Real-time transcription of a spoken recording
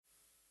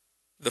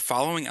The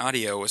following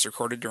audio was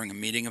recorded during a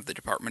meeting of the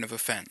Department of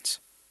Offense.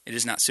 It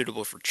is not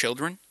suitable for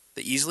children,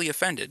 the easily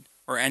offended,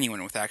 or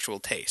anyone with actual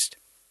taste.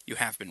 You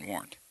have been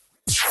warned.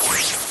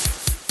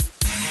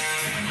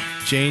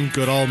 Jane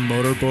Goodall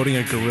motorboating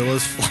a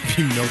gorilla's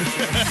floppy milk.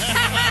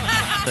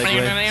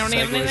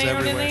 Segues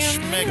everywhere.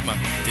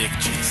 Schmegma. Dick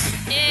cheese.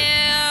 Ew!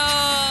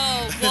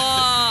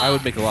 I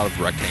would make a lot of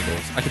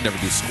rectangles. I could never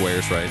do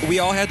squares right. We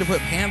all had to put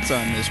pants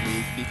on this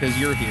week because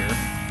you're here.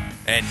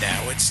 And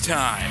now it's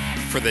time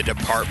for the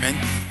Department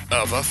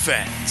of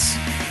Offense.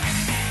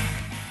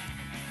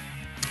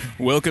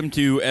 Welcome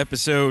to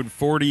episode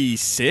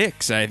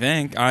 46, I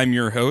think. I'm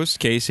your host,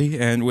 Casey,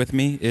 and with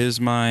me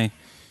is my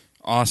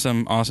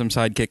awesome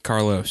sidekick,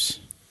 Carlos.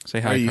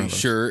 Say hi, Are you Carlos.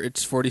 sure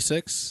it's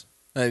 46?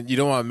 You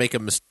don't want to make a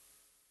mistake.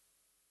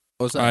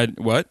 What was that?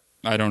 What?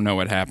 I don't know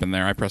what happened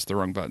there. I pressed the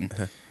wrong button.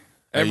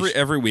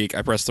 Every week,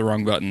 I press the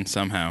wrong button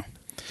somehow.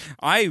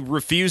 I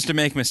refuse to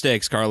make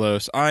mistakes,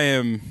 Carlos. I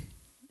am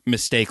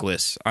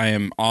mistakeless. I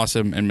am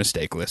awesome and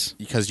mistakeless.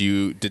 Because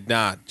you did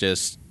not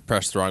just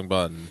press the wrong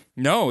button.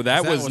 No,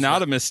 that was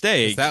not a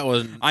mistake. That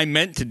was. I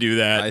meant to do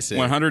that. I see.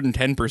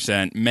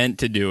 110% meant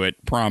to do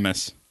it.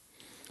 Promise.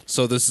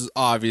 So this is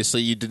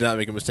obviously you did not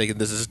make a mistake, and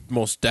this is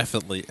most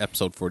definitely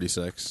episode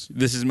 46.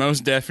 This is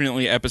most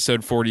definitely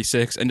episode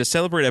 46, and to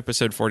celebrate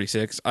episode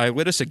 46, I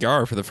lit a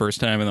cigar for the first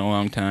time in a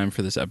long time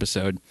for this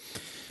episode,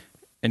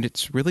 and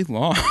it's really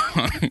long.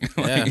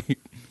 Yeah.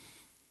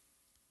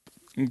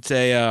 It's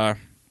a,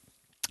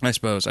 I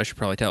suppose I should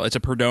probably tell. It's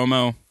a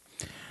Perdomo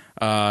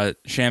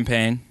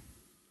Champagne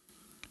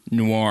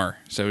Noir,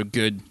 so a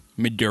good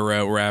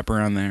Maduro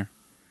wrapper on there.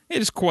 It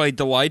is quite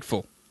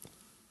delightful.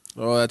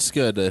 Oh, that's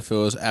good. If it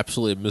was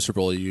absolutely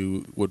miserable,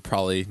 you would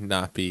probably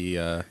not be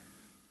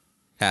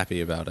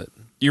happy about it.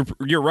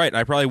 You're right.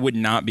 I probably would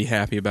not be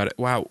happy about it.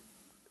 Wow.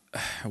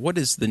 What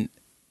is the...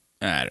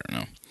 I don't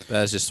know.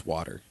 That's just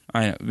water.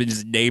 I know.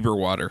 It's neighbor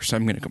water, so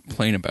I'm going to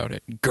complain about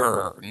it.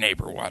 Grr,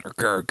 neighbor water.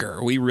 Grr,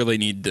 grr. We really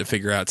need to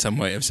figure out some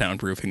way of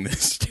soundproofing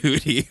this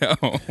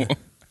studio.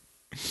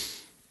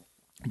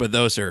 But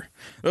those are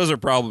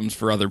problems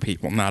for other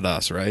people, not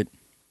us, right?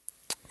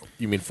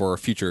 You mean for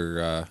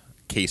future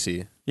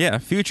Casey? Yeah,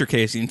 future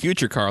Casey and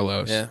future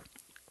Carlos. Yeah.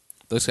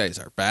 Those guys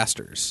are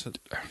bastards.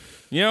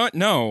 You know what?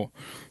 No.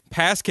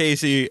 Past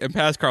Casey and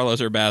past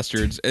Carlos are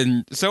bastards,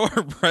 and so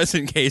are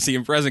present Casey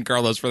and present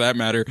Carlos, for that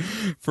matter,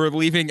 for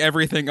leaving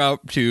everything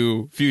up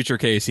to future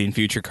Casey and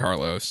future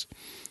Carlos.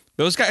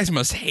 Those guys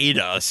must hate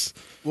us.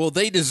 Well,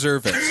 they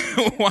deserve it.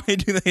 Why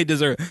do they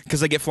deserve it?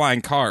 Because they get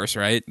flying cars,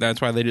 right?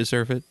 That's why they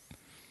deserve it?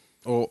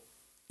 Well,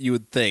 you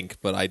would think,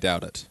 but I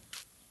doubt it.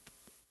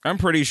 I'm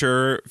pretty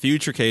sure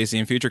future Casey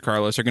and future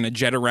Carlos are going to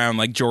jet around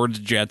like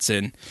George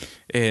Jetson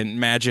in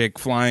magic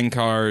flying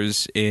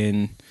cars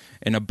in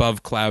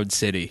above Cloud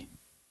City.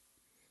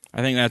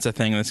 I think that's a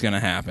thing that's going to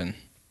happen.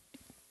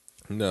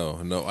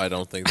 No, I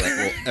don't think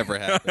that will ever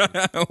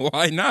happen.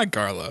 Why not,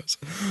 Carlos?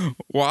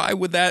 Why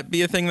would that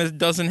be a thing that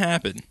doesn't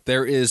happen?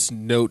 There is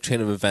no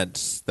chain of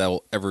events that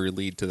will ever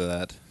lead to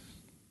that.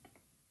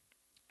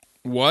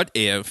 What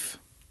if...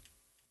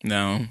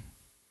 No.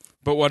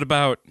 But what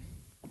about...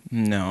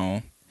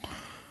 No.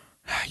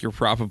 You're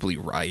probably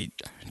right,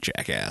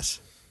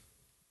 jackass.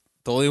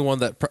 The only one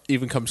that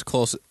even comes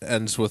close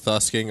ends with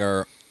us getting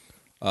our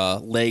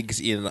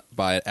legs eaten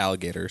by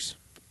alligators.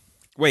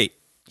 Wait,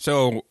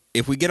 so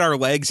if we get our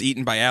legs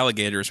eaten by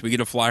alligators, we get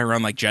to fly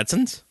around like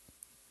Jetsons?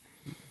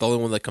 The only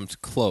one that comes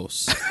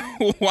close.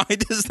 Why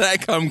does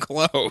that come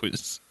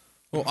close?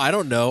 Well, I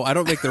don't know. I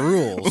don't make the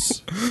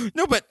rules.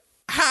 No, but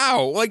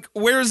how? Like,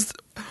 where's...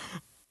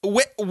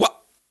 What?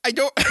 I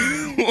don't...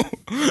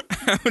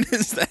 How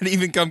does that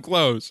even come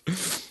close?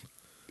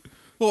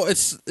 Well,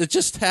 it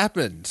just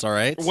happens, all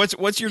right?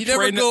 What's your You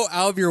never train... go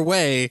out of your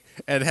way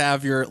and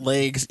have your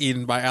legs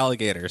eaten by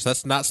alligators.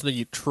 That's not something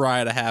you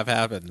try to have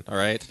happen, all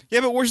right?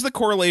 Yeah, but where's the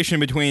correlation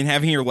between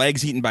having your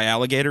legs eaten by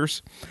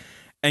alligators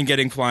and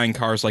getting flying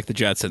cars like the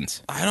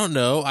Jetsons? I don't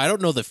know. I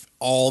don't know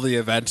all the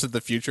events of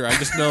the future. I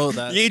just know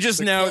that You just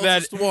the know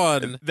that closest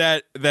one.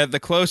 that the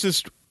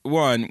closest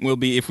one will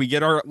be if we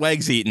get our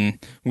legs eaten,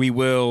 we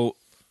will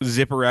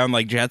zip around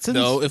like Jetsons?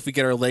 No, if we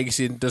get our legs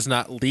eaten, does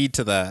not lead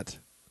to that.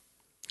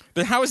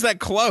 But how is that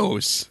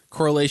close?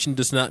 Correlation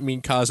does not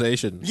mean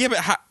causation. Yeah, but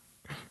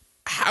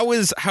how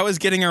is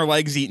getting our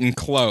legs eaten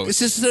close? It's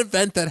just an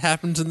event that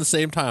happens in the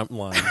same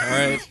timeline, all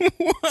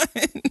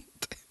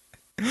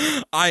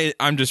right?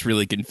 I'm just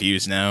really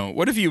confused now.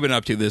 What have you been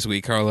up to this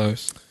week,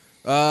 Carlos?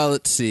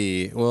 Let's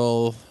see.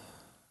 Well,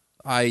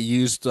 I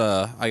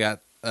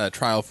got a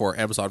trial for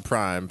Amazon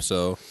Prime,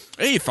 so...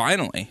 Hey,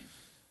 finally.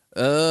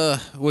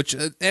 Which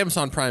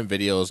Amazon Prime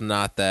Video is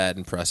not that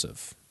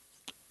impressive.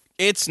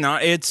 It's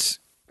not. It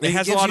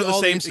has a lot of the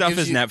same stuff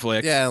as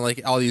Netflix. Yeah,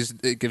 like all these,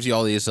 it gives you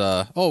all these.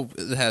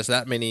 It has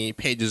that many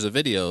pages of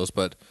videos,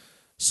 but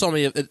so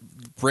many.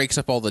 It breaks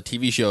up all the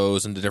TV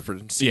shows into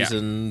different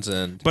seasons,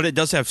 and but it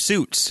does have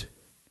Suits.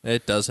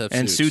 It does have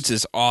and Suits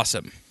is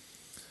awesome.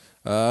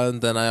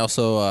 And then I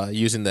also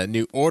using that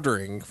new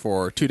ordering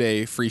for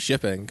 2-day free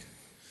shipping.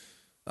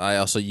 I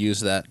also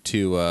use that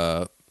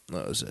to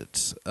What was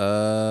it?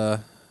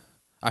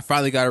 I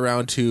finally got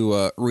around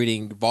to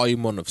reading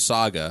Volume 1 of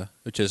Saga,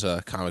 which is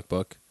a comic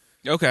book,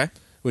 Okay.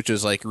 which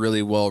is like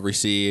really well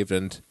received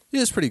and it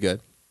is pretty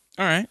good.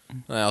 All right.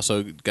 I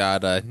also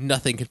got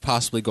Nothing Could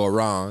Possibly Go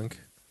Wrong,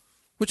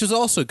 which is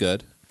also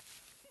good.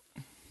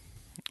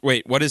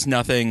 Wait, what is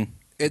Nothing?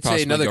 It's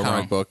Possibly another Go comic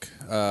Wrong? book.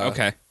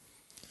 Okay.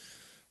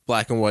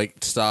 Black and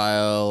white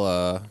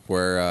style,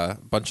 where a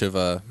bunch of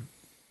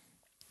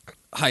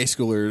high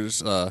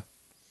schoolers,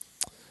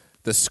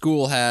 the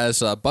school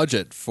has a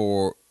budget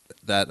for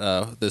that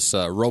this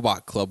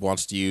robot club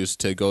wants to use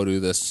to go to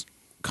this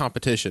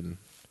competition,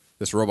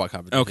 this robot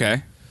competition.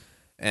 Okay.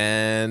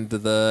 And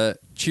the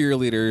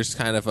cheerleaders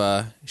kind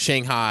of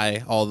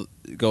Shanghai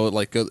go to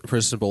the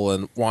principal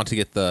and want to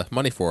get the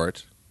money for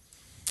it.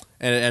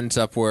 And it ends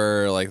up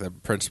where like the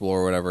principal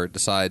or whatever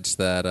decides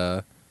that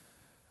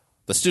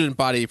the student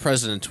body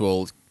president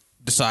will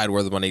decide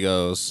where the money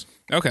goes.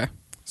 Okay.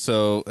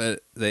 So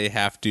they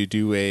have to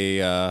do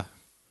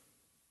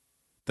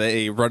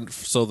they run.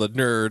 So the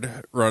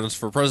nerd runs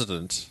for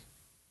president.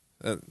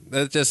 And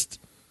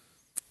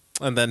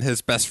then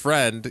his best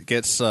friend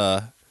gets he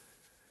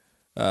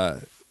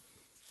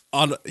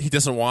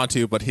doesn't want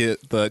to, but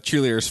the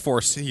cheerleaders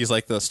force. He's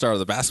like the star of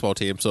the basketball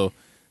team, so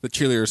the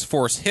cheerleaders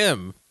force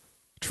him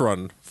to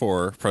run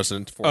for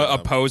president. For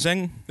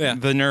Opposing Yeah.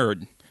 the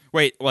nerd.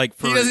 Wait, like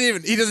for he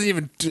doesn't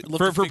even lift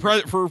for a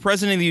finger. for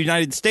president of the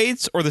United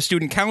States or the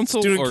student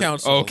council? Student Or-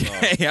 council,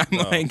 Okay, no, I'm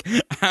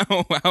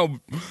no. like,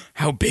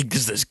 how big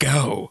does this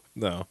go?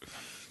 No,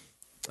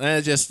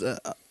 and it's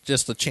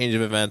just a change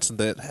of events,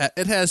 and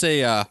it has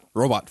a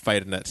robot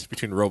fight in it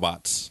between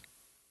robots.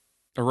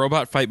 A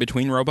robot fight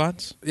between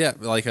robots? Yeah,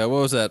 like what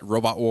was that?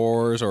 Robot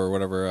Wars or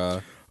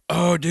whatever.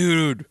 Oh,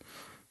 dude.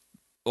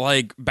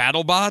 Like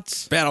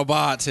BattleBots?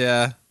 BattleBots,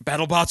 yeah.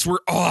 BattleBots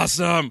were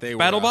awesome. They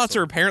were BattleBots awesome.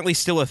 are apparently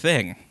still a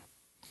thing.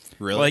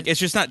 Really? Like it's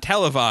just not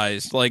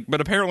televised. Like,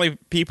 but apparently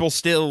people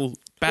still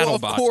well,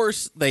 BattleBot. of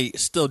course they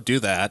still do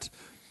that.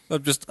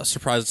 I'm just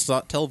surprised it's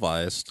not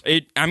televised.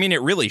 I mean,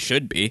 it really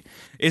should be.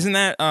 Isn't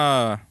that?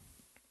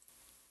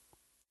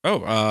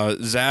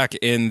 Zach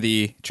in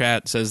the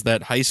chat says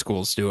that high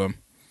schools do them.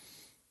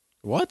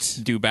 What?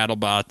 Do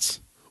BattleBots?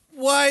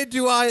 Why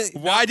do I?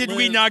 Why did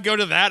we not go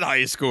to that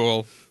high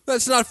school?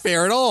 That's not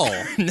fair at all.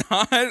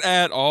 Not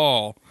at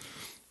all.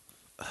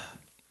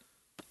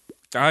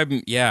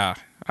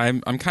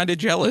 I'm kind of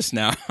jealous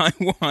now. I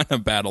want a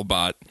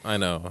BattleBot. I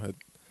know.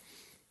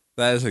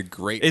 That is a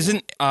great.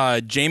 Isn't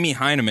Jamie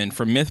Heineman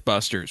from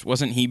MythBusters?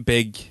 Wasn't he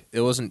big?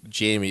 It wasn't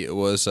Jamie. It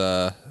was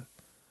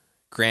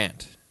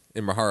Grant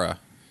in Mahara.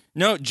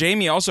 No,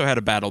 Jamie also had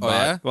a BattleBot. Oh,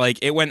 yeah? Like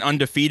it went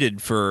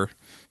undefeated for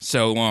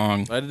so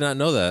long. I did not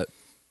know that.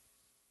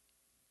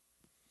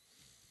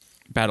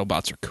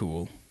 BattleBots are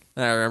cool.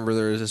 I remember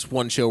there was this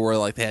one show where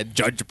like they had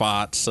judge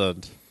bots,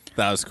 and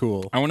that was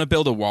cool. I want to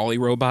build a Wally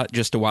robot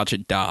just to watch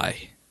it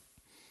die.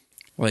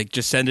 Like,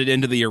 just send it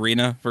into the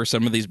arena for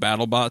some of these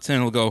BattleBots, and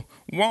it'll go,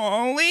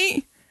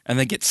 Wally! And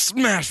then get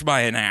smashed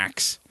by an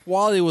axe.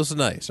 Wally was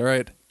nice, all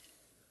right?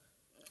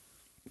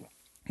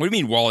 What do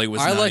you mean Wally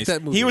was I nice? like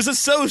that movie. He was a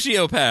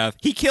sociopath.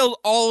 He killed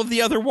all of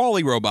the other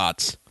Wally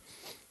robots.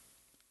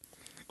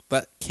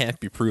 That can't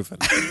be proven.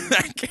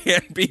 That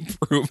can't be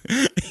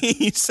proven.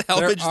 He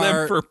salvaged There them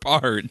are for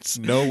parts.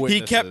 no He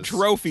kept witnesses.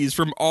 trophies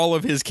from all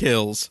of his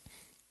kills.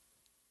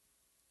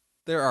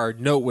 There are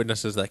no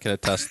witnesses that can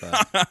attest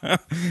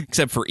that.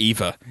 Except for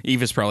Eva.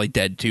 Eva's probably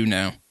dead too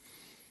now.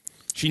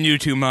 She knew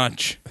too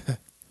much.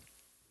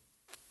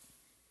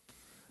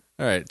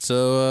 All right,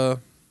 so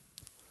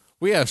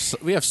we have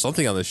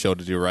something on this show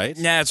to do, right?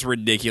 That's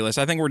ridiculous.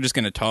 I think we're just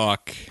going to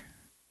talk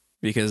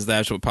because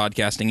that's what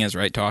podcasting is,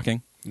 right?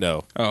 Talking?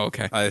 No, Oh,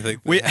 okay. I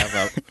think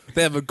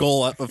they have a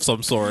goal of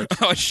some sort.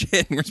 Oh,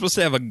 shit. We're supposed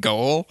to have a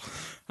goal?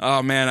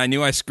 Oh, man. I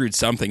knew I screwed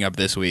something up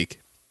this week.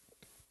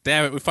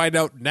 Damn it! We find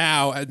out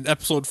now in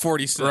episode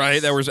 46.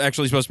 Right? That we're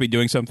actually supposed to be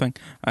doing something?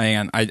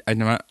 Hang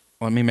on.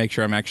 Let me make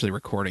sure I'm actually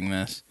recording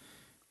this.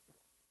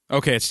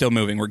 Okay, it's still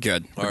moving. We're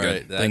good. We're All good.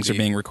 right, that'd Things are be-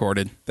 being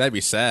recorded. That'd be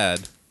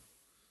sad.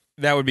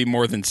 That would be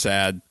more than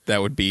sad.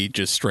 That would be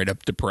just straight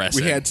up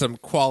depressing. We had some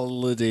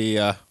quality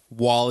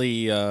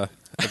Wally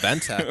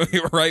events happen.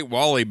 Right?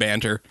 Wally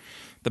banter.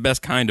 The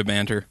best kind of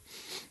banter.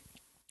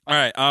 All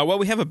right. Well,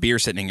 we have a beer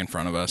sitting in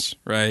front of us,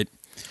 right?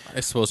 I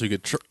suppose we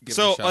could give it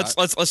So a shot.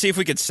 let's see if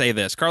we could say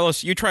this.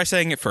 Carlos, you try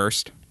saying it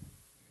first.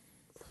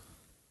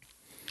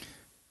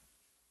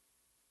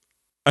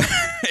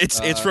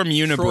 It's from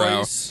Unibrow.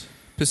 Troy's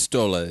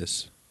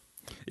Pistoles.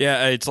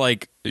 Yeah, it's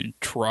like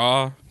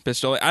Tra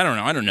Pistole. I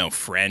don't know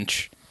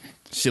French.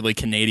 Silly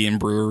Canadian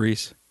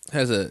breweries.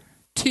 Has a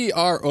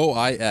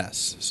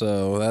TROIS.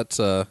 So that's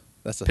a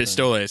thing.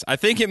 Pistoles. I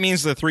think it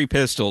means the three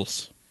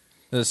pistols.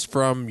 It's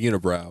from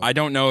Unibrow. I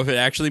don't know if it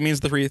actually means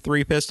the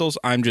three pistols.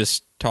 I'm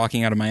just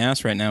talking out of my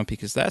ass right now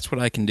because that's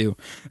what I can do.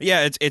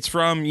 Yeah, it's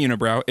from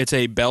Unibrow. It's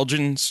a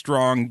Belgian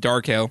strong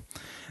dark ale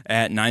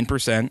at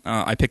 9%.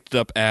 I picked it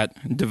up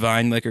at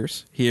Divine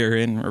Liquors here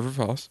in River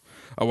Falls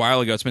a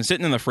while ago. It's been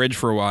sitting in the fridge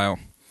for a while,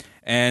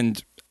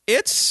 and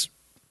it's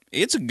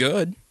it's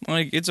good.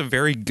 Like, it's a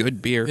very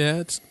good beer. Yeah,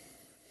 it's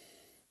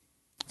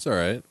all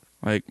right.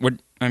 Like, what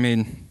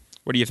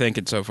do you think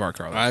so far,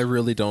 Carlos? I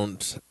really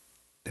don't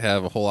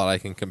have a whole lot I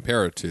can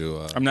compare it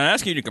to. I'm not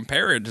asking you to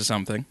compare it to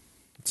something.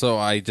 So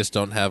I just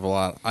don't have a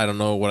lot. I don't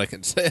know what I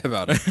can say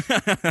about it.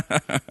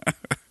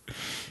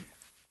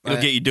 It'll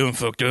get you doing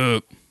fucked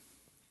up.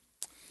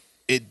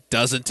 It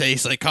doesn't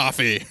taste like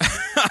coffee.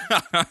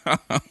 I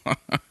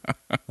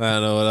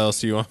don't know what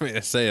else you want me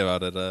to say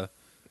about it.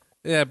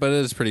 Yeah, but it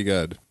is pretty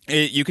good.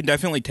 You can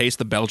definitely taste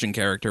the Belgian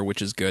character,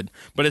 which is good,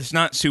 but it's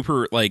not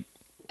super like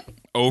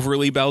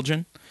overly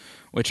Belgian,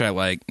 which I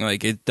like.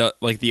 Like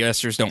like the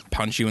esters don't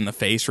punch you in the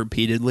face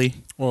repeatedly.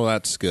 Well,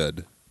 that's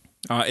good.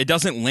 It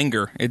doesn't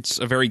linger. It's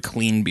a very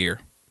clean beer,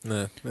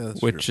 Yeah, that's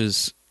which true.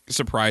 is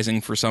surprising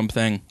for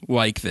something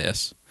like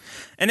this.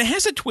 And it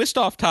has a twist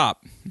off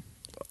top.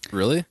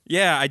 Really?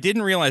 Yeah, I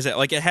didn't realize that.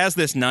 Like, it has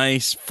this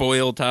nice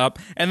foil top,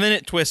 and then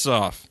it twists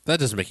off. That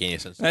doesn't make any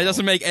sense. That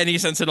doesn't make any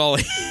sense at all.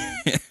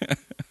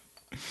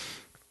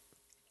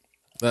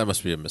 That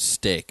must be a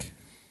mistake.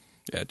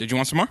 Yeah, did you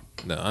want some more?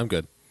 No, I'm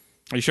good.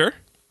 Are you sure?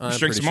 I'm Let's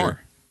drink pretty some more.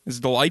 sure. It's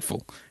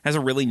delightful. Has a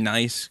really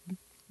nice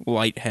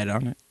light head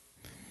on it.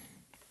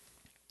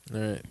 All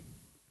right.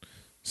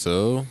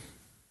 So,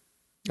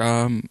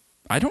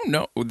 I don't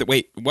know.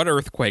 Wait, what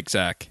earthquake,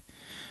 Zach?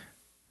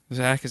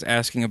 Zach is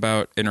asking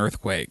about an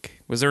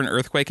earthquake. Was there an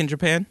earthquake in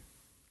Japan?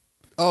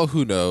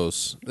 who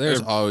knows?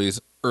 There's always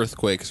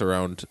earthquakes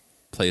around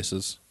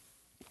places.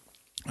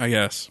 I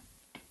guess.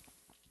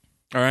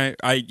 All right.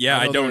 I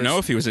don't know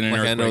if he was in an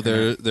like earthquake. I know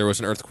or not. there was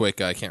an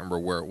earthquake. I can't remember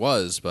where it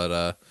was,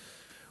 but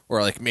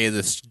where like made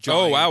this. Oh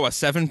Giant, wow, a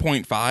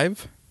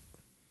 7.5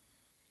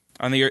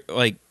 on the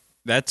like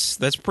that's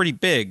pretty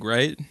big,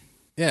 right?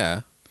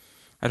 Yeah.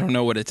 I don't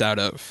know what it's out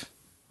of.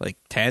 Like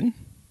 10?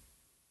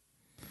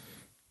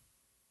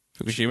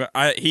 Fukushima.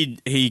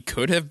 He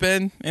could have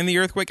been in the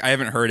earthquake. I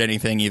haven't heard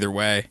anything either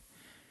way.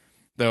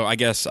 Though I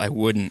guess I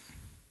wouldn't.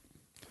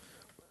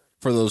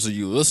 For those of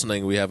you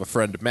listening, we have a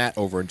friend Matt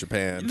over in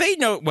Japan. They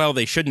know well,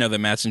 they should know that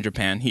Matt's in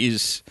Japan.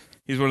 He's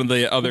one of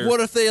the other What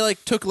if they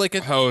like took like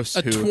a hosts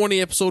a who 20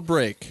 episode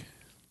break?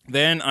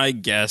 Then I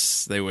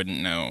guess they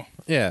wouldn't know.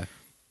 Yeah.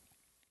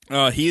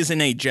 He is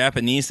in a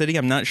Japanese city.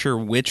 I'm not sure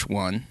which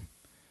one.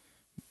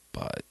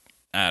 But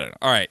I don't know.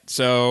 All right,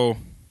 so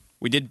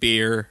we did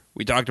beer.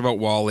 We talked about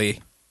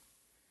Wally.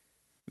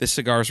 This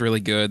cigar is really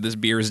good. This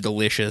beer is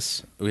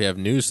delicious. We have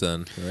news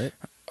then, right?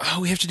 Oh,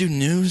 we have to do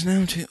news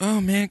now too.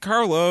 Oh man,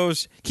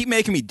 Carlos, keep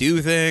making me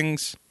do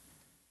things.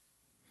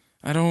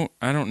 I don't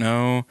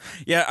know.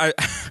 Yeah,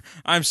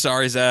 I'm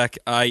sorry, Zach.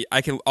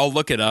 I'll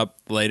look it up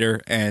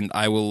later and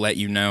I will let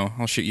you know.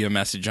 I'll shoot you a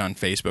message on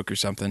Facebook or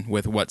something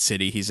with what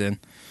city he's in.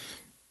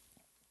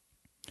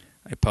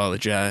 I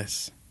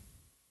apologize.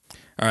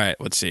 All right,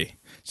 let's see.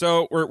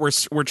 So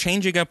we're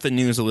changing up the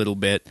news a little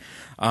bit.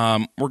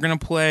 We're gonna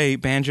play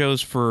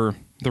banjos for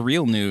the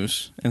real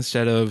news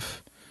instead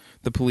of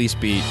the police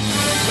beat.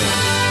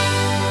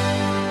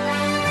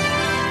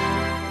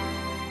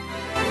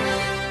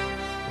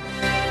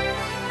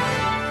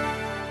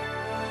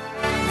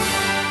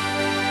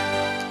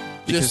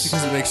 Just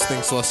because it makes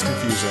things less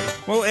confusing.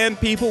 Well, and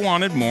people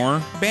wanted more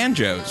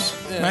banjos.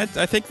 Yeah.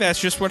 I think that's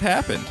just what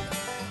happened.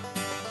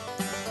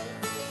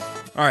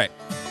 All right.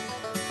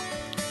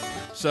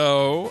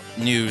 So,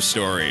 news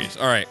stories.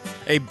 All right.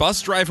 A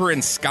bus driver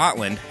in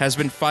Scotland has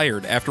been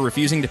fired after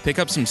refusing to pick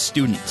up some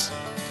students.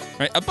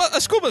 Right?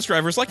 A school bus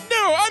driver is like,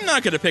 no, I'm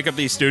not going to pick up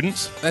these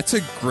students. That's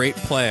a great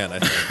plan, I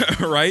think.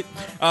 Right?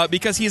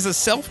 Because he's a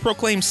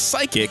self-proclaimed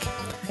psychic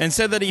and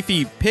said that if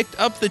he picked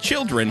up the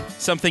children,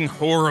 something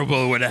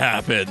horrible would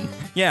happen.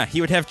 Yeah,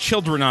 he would have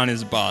children on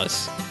his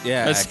bus.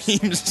 Yeah, That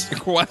seems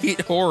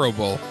quite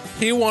horrible.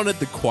 He wanted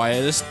the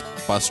quietest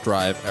bus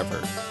drive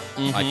ever.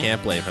 I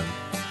can't blame him.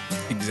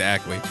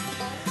 Exactly.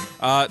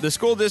 The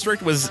school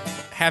district was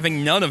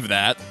having none of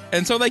that,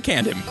 and so they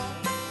canned him.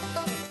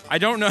 I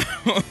don't know.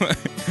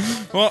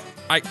 Well,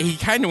 he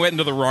kind of went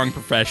into the wrong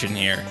profession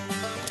here.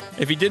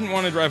 If he didn't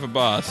want to drive a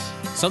bus...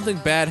 Something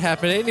bad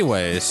happened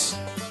anyways.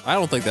 I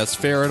don't think that's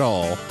fair at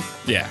all.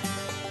 Yeah.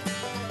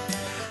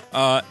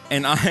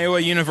 An Iowa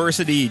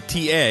University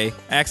TA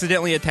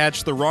accidentally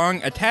attached the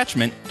wrong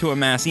attachment to a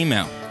mass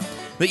email.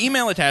 The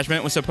email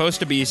attachment was supposed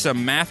to be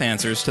some math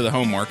answers to the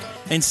homework.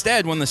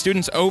 Instead, when the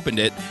students opened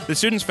it, the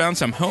students found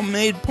some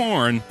homemade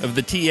porn of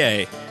the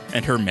TA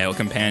and her male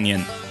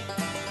companion.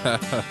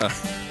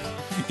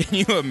 Can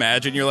you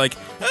imagine? You're like,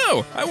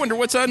 oh, I wonder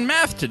what's on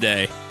math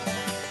today.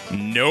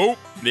 Nope,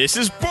 this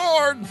is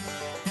porn.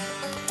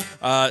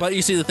 But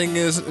you see, the thing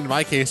is, in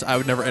my case, I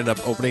would never end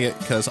up opening it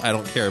because I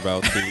don't care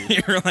about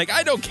the... You're like,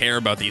 I don't care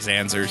about these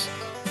answers.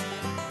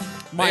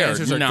 My They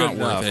answers are not good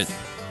worth enough. it.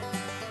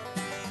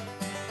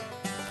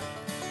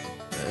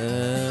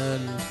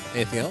 And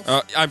anything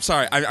else? I'm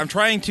sorry. I'm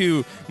trying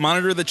to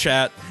monitor the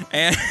chat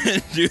and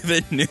do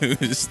the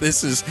news.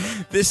 This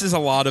is a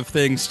lot of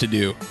things to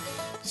do.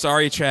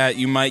 Sorry, chat.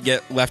 You might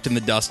get left in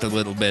the dust a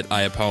little bit.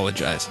 I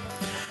apologize.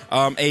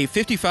 A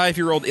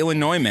 55-year-old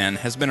Illinois man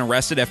has been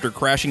arrested after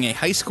crashing a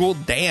high school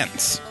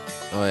dance.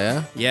 Oh,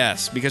 yeah?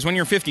 Yes, because when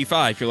you're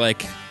 55, you're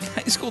like,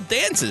 high school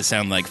dances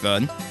sound like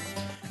fun.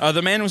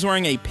 The man was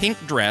wearing a pink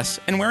dress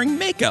and wearing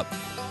makeup.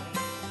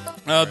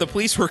 The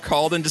police were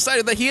called and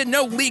decided that he had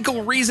no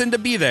legal reason to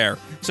be there,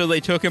 so they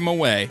took him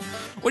away.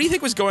 What do you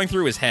think was going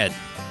through his head?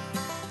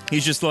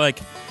 He's just like,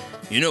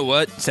 you know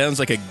what? Sounds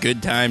like a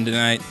good time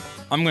tonight.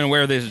 I'm going to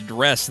wear this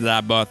dress that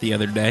I bought the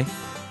other day.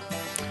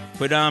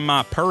 Put on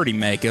my purdy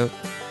makeup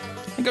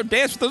and go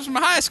dance with those my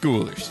high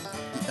schoolers.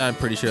 I'm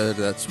pretty sure that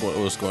that's what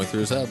was going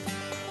through his head.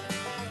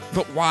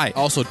 But why?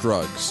 Also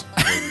drugs.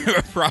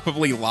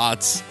 Probably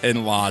lots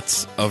and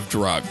lots of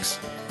drugs.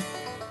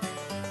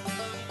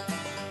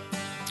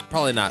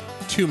 Probably not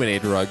too many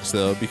drugs,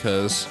 though,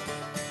 because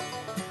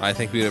I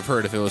think we'd have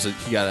heard if it was he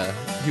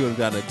would have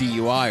gotten a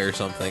DUI or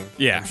something.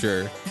 Yeah. I'm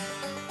sure.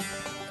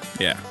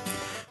 Yeah.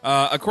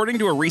 According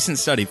to a recent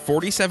study,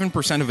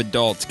 47% of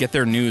adults get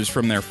their news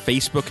from their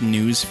Facebook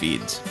news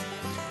feeds.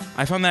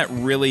 I found that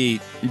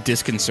really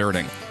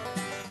disconcerting.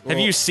 Have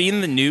you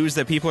seen the news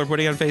that people are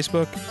putting on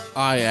Facebook?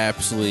 I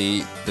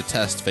absolutely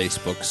detest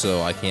Facebook,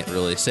 so I can't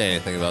really say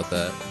anything about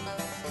that.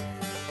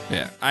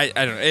 Yeah, I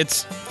don't know.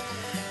 It's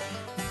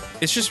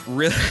just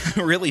really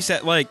really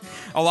sad. Like,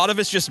 a lot of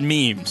it's just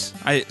memes.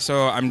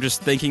 So I'm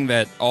just thinking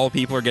that all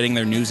people are getting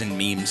their news in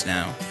memes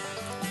now.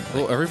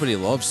 Well, everybody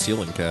loves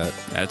Ceiling Cat.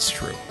 That's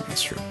true.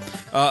 That's true.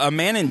 A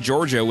man in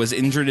Georgia was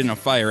injured in a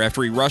fire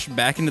after he rushed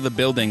back into the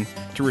building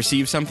to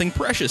receive something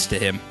precious to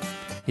him: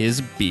 his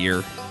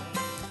beer.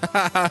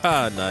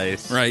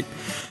 Nice. Right.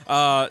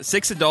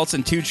 6 adults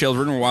and 2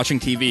 children were watching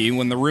TV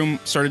when the room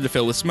started to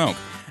fill with smoke.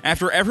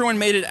 After everyone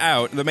made it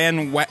out, the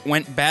man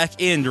went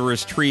back in to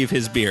retrieve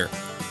his beer.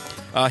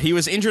 He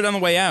was injured on the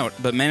way out,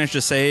 but managed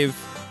to save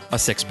a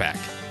 6-pack.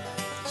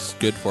 It's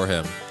good for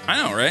him. I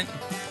know, right?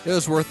 It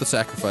was worth the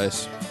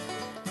sacrifice.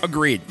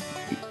 Agreed.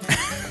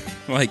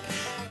 Like,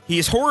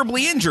 he's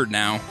horribly injured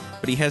now,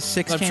 but he has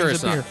 6 I'm cans sure of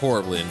it's beer. not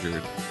horribly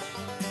injured.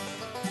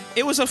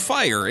 It was a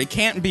fire. It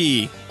can't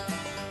be.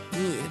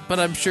 But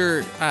I'm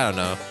sure, I don't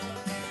know.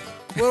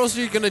 What else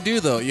are you going to do,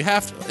 though? You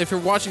have to, if you're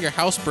watching your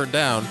house burn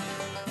down,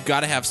 you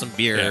got to have some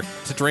beer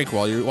to drink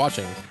while you're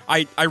watching.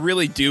 I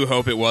really do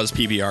hope it was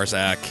PBR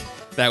Zach.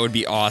 That would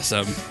be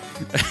awesome.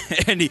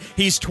 And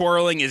he's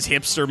twirling his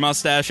hipster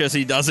mustache as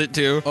he does it,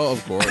 too. Oh,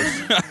 of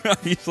course.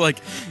 He's like,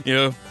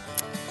 I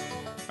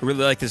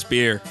really like this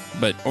beer,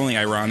 but only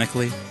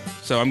ironically.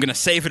 So I'm going to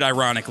save it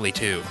ironically,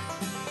 too.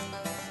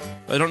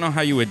 I don't know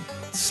how you would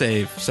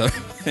save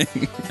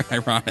something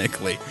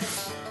ironically.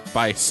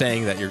 By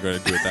saying that you're going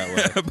to do it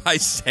that way. By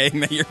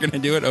saying that you're going to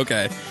do it?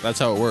 Okay. That's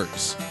how it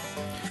works.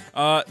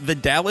 The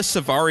Dallas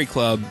Safari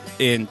Club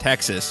in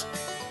Texas.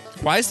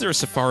 Why is there a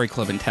safari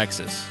club in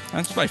Texas?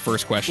 That's my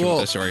first question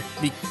with this story.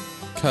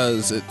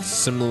 Because it's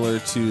similar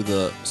to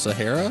the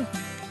Sahara?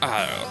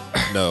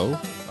 No.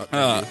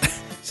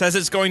 Says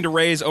it's going to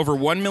raise over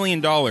 $1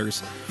 million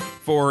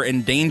for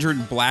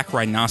endangered black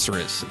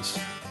rhinoceroses.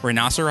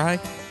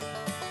 Rhinoceri?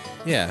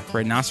 Yeah.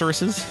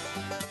 Rhinoceroses?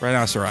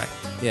 Rhinoceri.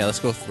 Yeah, let's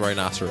go with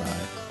rhinoceri.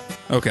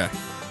 Okay.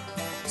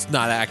 It's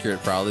not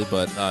accurate, probably,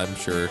 but I'm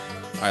sure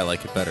I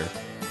like it better.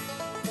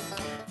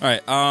 All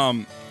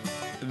right.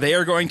 They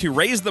are going to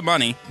raise the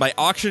money by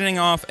auctioning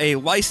off a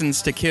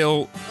license to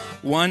kill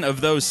one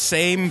of those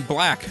same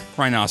black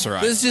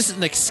rhinoceri. This is just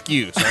an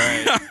excuse, all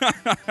right?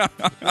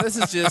 This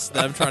is just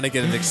them trying to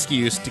get an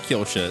excuse to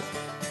kill shit.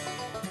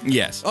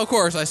 Yes. Of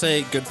course, I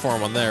say good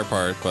form on their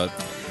part, but...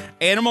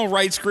 Animal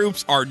rights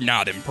groups are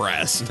not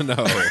impressed.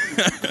 No.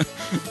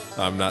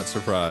 I'm not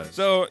surprised.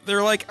 So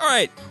they're like, all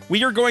right,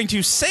 we are going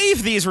to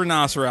save these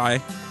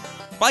rhinoceri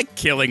by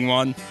killing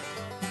one.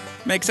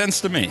 Makes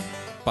sense to me.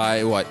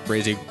 By what?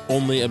 Raising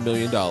only $1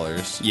 million.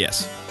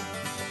 Yes.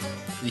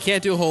 You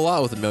can't do a whole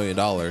lot with $1 million.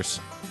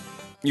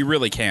 You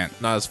really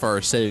can't. Not as far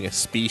as saving a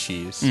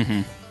species.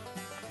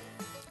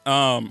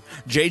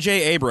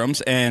 J.J.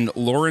 Abrams and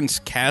Lawrence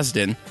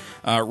Kasdan,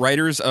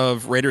 writers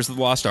of Raiders of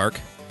the Lost Ark,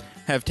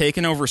 have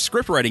taken over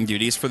script writing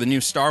duties for the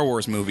new Star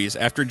Wars movies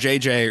after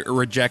J.J.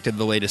 rejected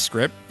the latest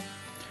script.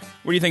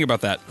 What do you think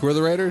about that? Who are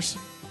the writers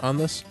on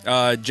this?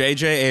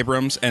 J.J.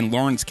 Abrams and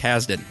Lawrence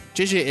Kasdan.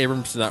 J.J.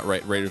 Abrams did not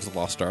write Raiders of the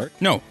Lost Ark.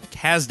 No,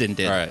 Kasdan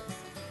did. All right.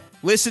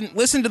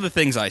 Listen to the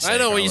things I say. I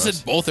know when you Carlos.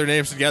 said both their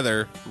names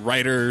together,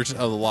 Writers of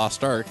the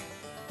Lost Ark.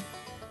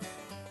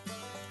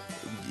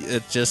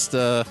 It just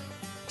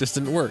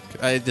didn't work.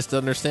 I just don't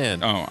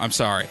understand. Oh, I'm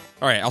sorry.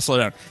 All right, I'll slow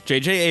down.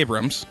 J.J.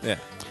 Abrams, Yeah.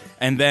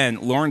 and then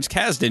Lawrence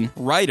Kasdan,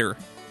 writer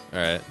All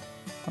right.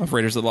 of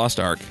Raiders of the Lost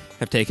Ark,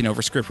 have taken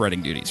over script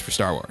writing duties for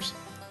Star Wars.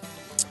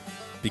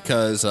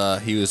 Because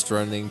he was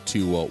threatening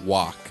to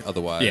walk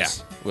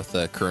otherwise with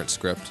the current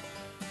script.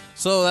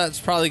 So that's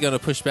probably going to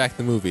push back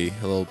the movie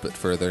a little bit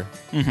further.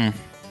 Mm-hmm.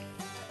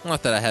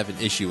 Not that I have an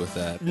issue with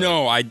that. but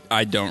No, I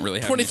don't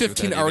really have an issue with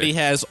 2015 that already either.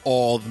 has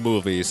all the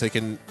movies. They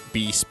can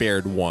be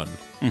spared one.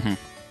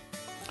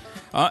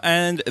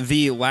 And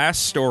the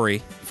last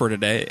story for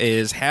today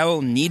is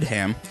Hal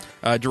Needham,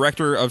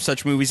 director of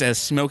such movies as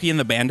Smokey and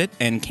the Bandit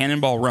and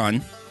Cannonball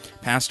Run,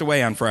 passed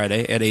away on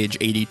Friday at age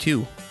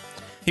 82.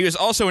 He was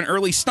also an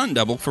early stunt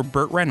double for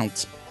Burt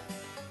Reynolds.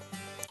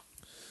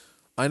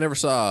 I never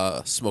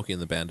saw Smokey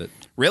and the Bandit.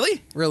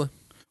 Really? Really?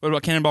 What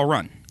about Cannonball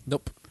Run?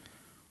 Nope.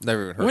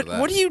 Never even heard What of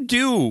that. What do you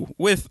do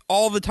with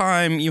all the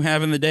time you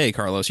have in the day,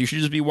 Carlos? You should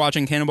just be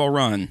watching Cannonball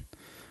Run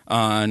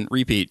on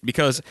repeat,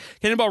 because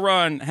Cannonball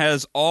Run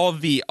has all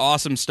of the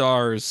awesome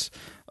stars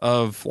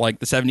of like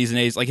the 70s and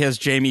 80s. Like it has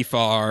Jamie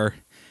Farr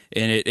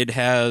in it. It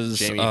has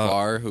Jamie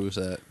Farr? Who's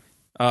that?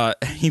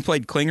 he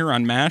played Klinger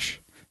on MASH.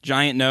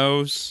 Giant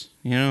Nose,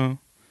 you know.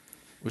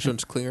 Which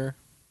one's Klinger?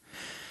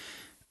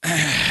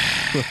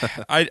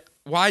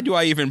 Why do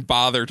I even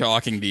bother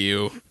talking to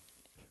you?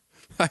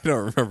 I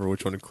don't remember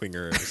which one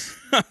Klinger is.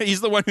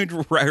 He's the one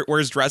who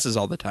wears dresses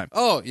all the time.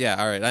 Oh, yeah.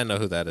 All right. I know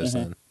who that is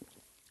then.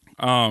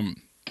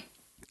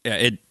 Yeah,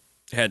 it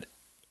had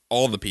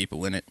all the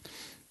people in it.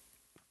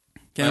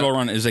 Cannonball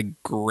Run is a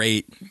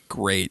great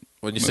When you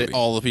movie. say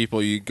all the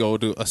people, you go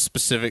to a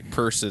specific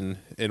person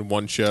in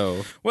one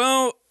show.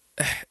 Well,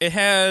 it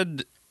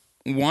had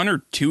one or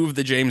two of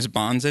the James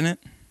Bonds in it.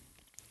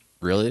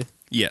 Really?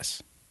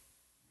 Yes.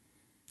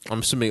 I'm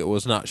assuming it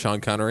was not Sean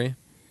Connery.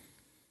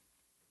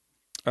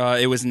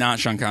 It was not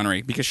Sean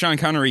Connery, because Sean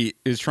Connery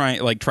is tried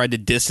to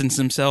distance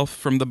himself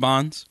from the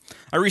Bonds.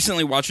 I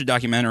recently watched a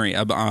documentary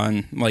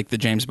on like the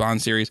James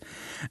Bond series,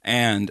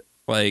 and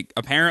like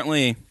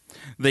apparently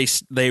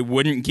they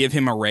wouldn't give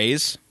him a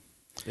raise.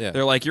 Yeah.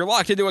 They're like, you're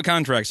locked into a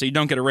contract, so you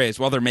don't get a raise,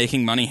 while they're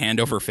making money hand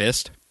over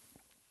fist.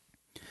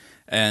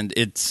 And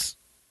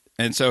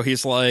so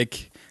he's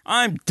like,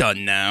 I'm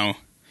done now.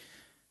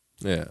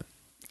 Yeah.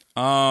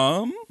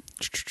 Oh,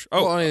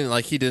 Well, I mean,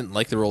 like, he didn't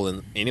like the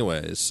role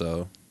anyways,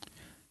 so.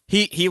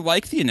 He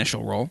liked the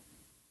initial role.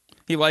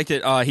 He liked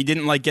it. He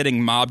didn't like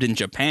getting mobbed in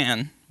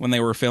Japan when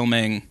they were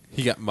filming.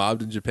 He got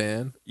mobbed in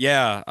Japan?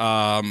 Yeah.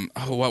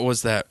 What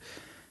was that?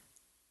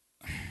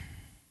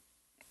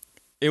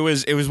 It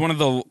was one of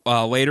the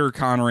later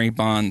Connery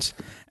Bonds,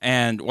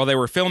 and while they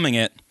were filming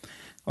it,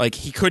 like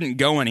he couldn't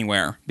go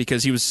anywhere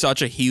because he was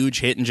such a huge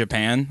hit in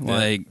Japan. Yeah.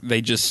 Like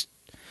they just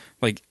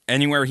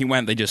anywhere he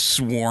went, they just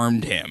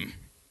swarmed him.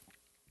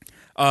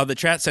 The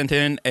chat sent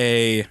in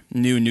a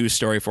new news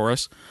story for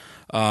us.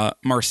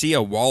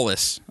 Marcia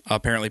Wallace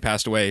apparently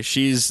passed away.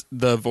 She's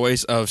the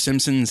voice of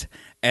Simpsons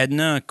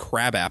Edna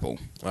Crabapple.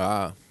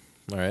 Ah,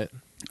 all right.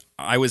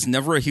 I was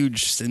never a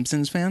huge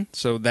Simpsons fan,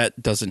 so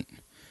that doesn't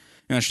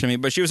interest me.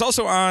 But she was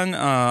also on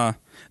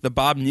the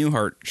Bob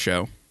Newhart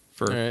show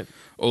for All right.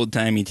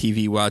 old-timey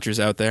TV watchers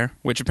out there,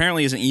 which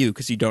apparently isn't you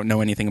because you don't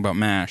know anything about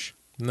MASH.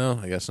 No,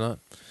 I guess not.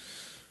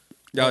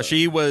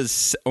 She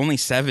was only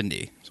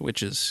 70,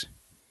 which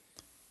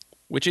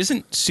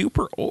isn't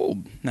super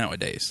old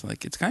nowadays.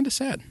 Like, it's kind of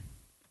sad.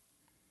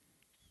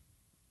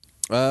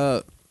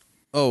 I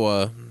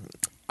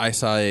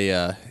saw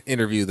a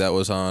interview that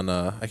was on,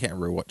 I can't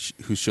remember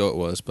whose show it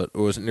was, but it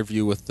was an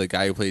interview with the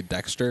guy who played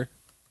Dexter.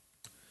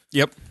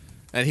 Yep.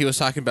 And he was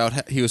talking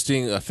about, he was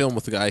doing a film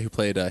with the guy who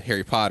played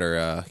Harry Potter.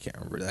 I can't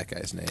remember that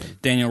guy's name.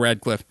 Daniel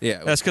Radcliffe.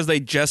 Yeah. That's because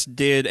they just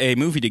did a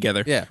movie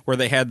together. Yeah. Where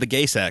they had the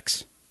gay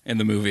sex in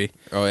the movie.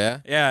 Oh, yeah?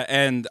 Yeah,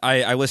 and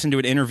I listened to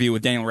an interview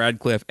with Daniel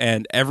Radcliffe,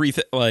 and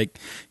everything, like,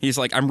 he's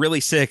like, I'm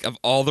really sick of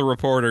all the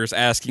reporters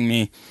asking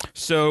me,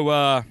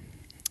 so,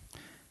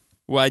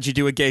 why'd you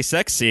do a gay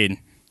sex scene?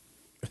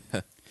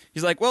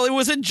 He's like, well, it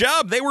was a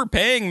job. They were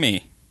paying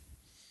me.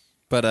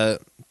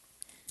 But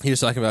he was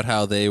talking about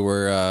how they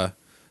were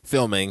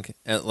filming,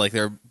 at, like,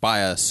 they're by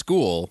a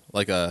school,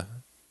 like a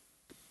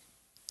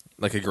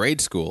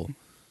grade school.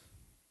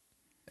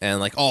 And,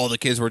 like, all the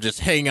kids were just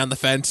hanging on the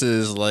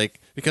fences,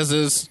 like, because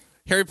there's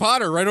Harry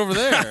Potter right over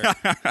there.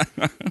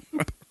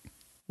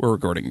 We're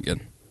recording again.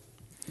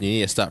 You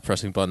need to stop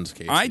pressing buttons,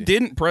 Casey. I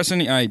didn't press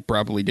any. I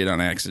probably did on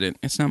accident.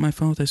 It's not my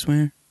fault, I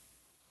swear.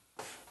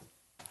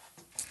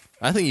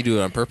 I think you do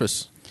it on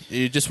purpose.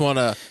 You just want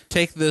to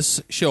take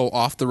this show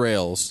off the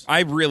rails.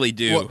 I really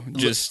do. Well,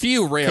 just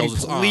few rails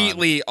it's on.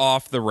 completely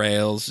off the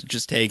rails.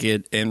 Just take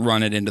it and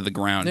run it into the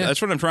ground. Yeah.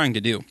 That's what I'm trying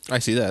to do. I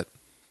see that.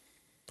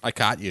 I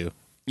caught you.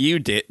 You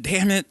did.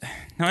 Damn it.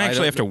 Now I actually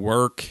don't- have to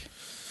work.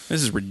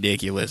 This is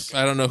ridiculous.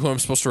 I don't know who I'm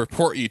supposed to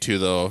report you to,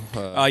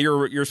 though.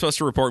 You're supposed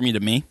to report me to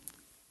me,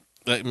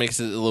 That makes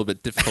it a little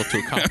bit difficult to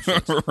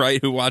accomplish. right?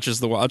 Who watches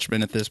The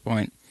Watchmen at this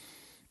point?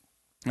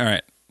 All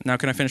right. Now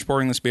can I finish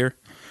pouring this beer?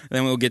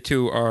 Then we'll get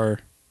to our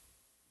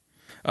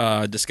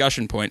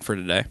discussion point for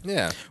today,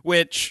 Yeah.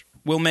 which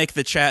will make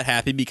the chat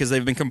happy because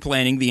they've been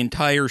complaining the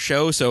entire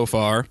show so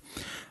far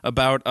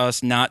about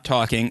us not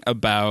talking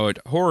about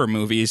horror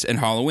movies and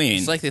Halloween.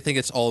 It's like they think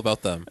it's all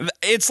about them.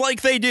 It's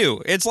like they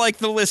do. It's like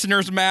the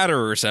listeners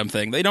matter or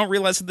something. They don't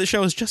realize that the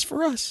show is just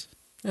for us.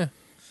 Yeah.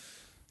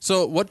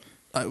 So what?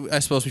 I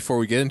suppose before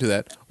we get into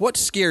that, what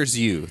scares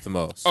you the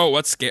most? Oh,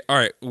 what's scary? All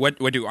right, what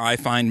do I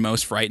find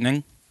most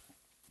frightening?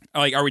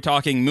 Like, are we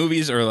talking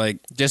movies or like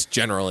Just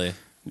generally.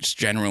 just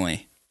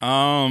generally?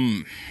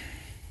 I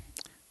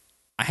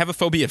have a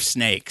phobia of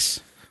snakes.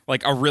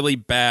 Like a really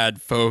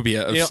bad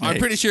phobia of snakes. I'm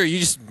pretty sure you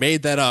just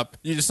made that up.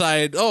 You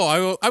decided,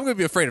 I'm going to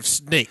be afraid of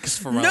snakes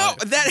for my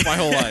life, my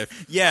whole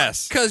life.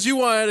 Yes. Because you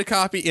wanted to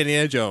copy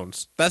Indiana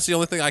Jones. That's the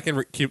only thing I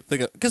can keep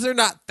thinking of. Because they're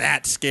not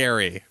that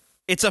scary.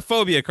 It's a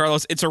phobia,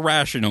 Carlos. It's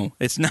irrational.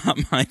 It's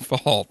not my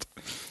fault.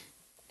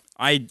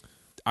 I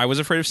was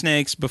afraid of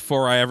snakes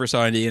before I ever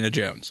saw Indiana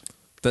Jones.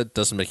 That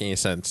doesn't make any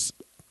sense.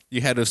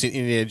 You had to have seen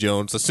Indiana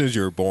Jones as soon as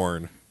you were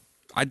born.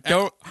 I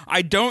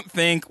don't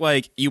think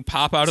like you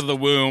pop out of the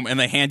womb and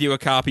they hand you a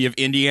copy of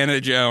Indiana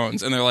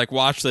Jones and they're like,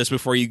 watch this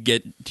before you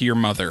get to your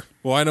mother.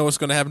 Well, I know what's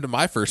going to happen to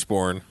my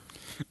firstborn.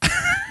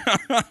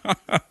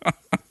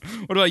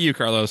 What about you,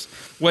 Carlos?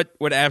 What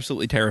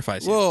absolutely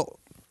terrifies you? Well,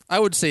 I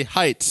would say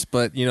heights,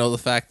 but the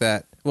fact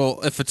that, well,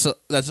 if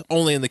that's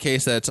only in the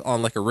case that it's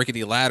on like a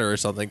rickety ladder or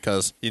something,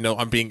 because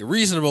I'm being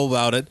reasonable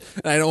about it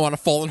and I don't want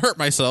to fall and hurt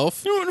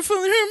myself. I don't want to fall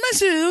and hurt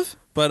myself.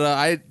 But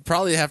I'd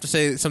probably have to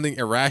say something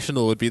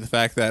irrational would be the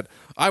fact that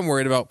I'm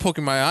worried about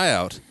poking my eye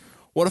out.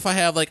 What if I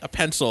have like a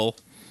pencil?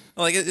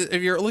 Like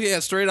if you're looking at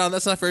it straight on,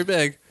 that's not very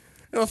big.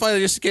 If I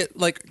just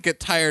get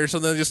tired or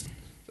something,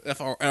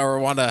 or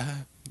want to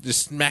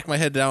just smack my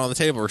head down on the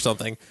table or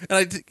something, and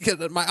I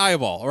get my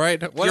eyeball.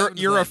 Right?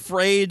 You're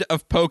afraid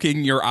of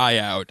poking your eye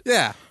out.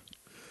 Yeah.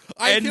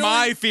 And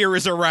my fear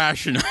is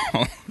irrational.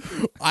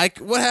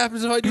 What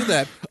happens if I do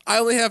that? I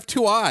only have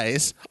 2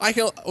 eyes. I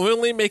can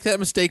only make that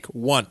mistake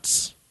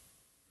once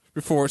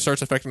before it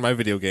starts affecting my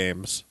video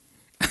games.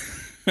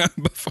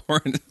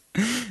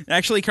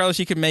 Actually, Carlos,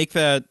 you can make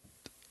that.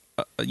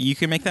 You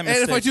can make that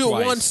mistake. And if I do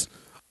twice. it once,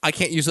 I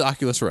can't use the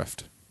Oculus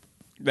Rift.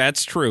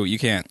 That's true. You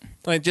can't.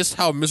 Like, just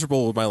how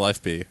miserable would my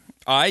life be?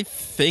 I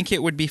think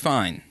it would be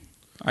fine.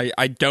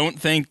 I don't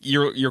think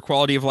your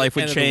quality of life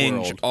would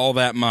change all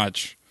that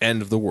much.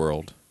 End of the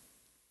world.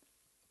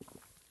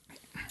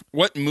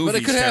 What movie?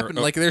 But it could happen.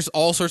 Like, there's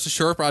all sorts of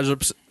sharp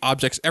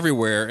objects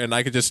everywhere, and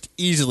I could just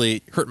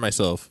easily hurt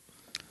myself.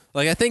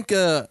 Like, I think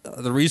the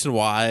reason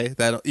why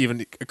that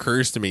even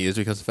occurs to me is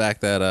because of the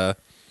fact that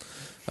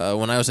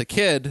when I was a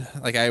kid,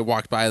 like, I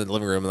walked by the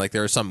living room, and like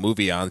there was some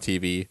movie on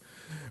TV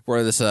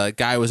where this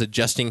guy was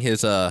adjusting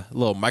his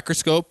little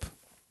microscope,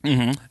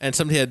 and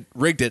somebody had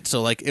rigged it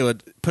so like it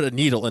would put a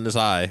needle in his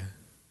eye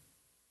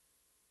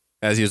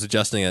as he was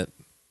adjusting it.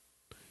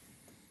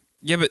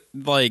 Yeah, but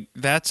like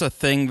that's a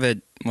thing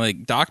that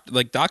like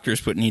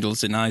doctors put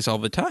needles in eyes all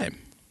the time.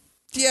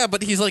 Yeah,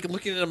 but he's like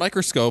looking at a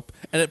microscope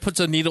and it puts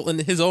a needle in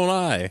his own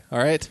eye. All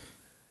right,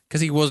 because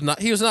he was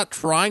not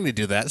trying to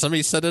do that.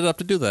 Somebody set it up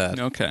to do that.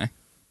 Okay.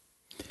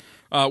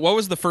 What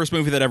was the first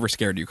movie that ever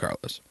scared you,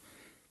 Carlos?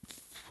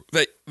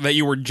 That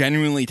you were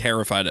genuinely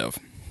terrified of?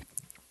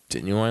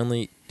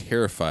 Genuinely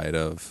terrified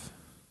of?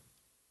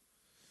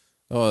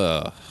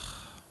 Trying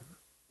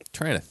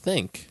to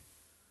think.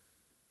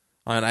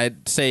 And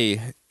I'd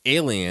say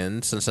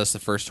Alien, since that's the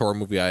first horror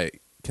movie I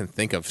can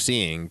think of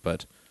seeing,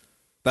 but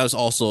that was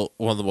also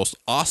one of the most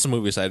awesome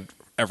movies I'd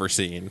ever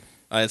seen.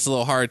 It's a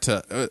little hard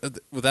to,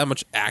 with that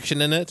much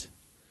action in it.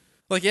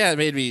 Like, yeah, it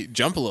made me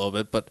jump a little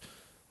bit, but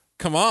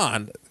come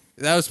on.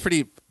 That was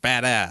pretty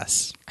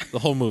badass, the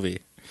whole movie.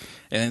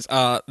 And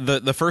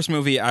the first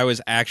movie I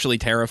was actually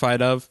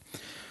terrified of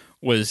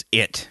was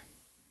It.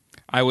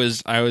 I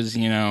was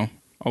a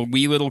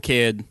wee little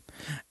kid,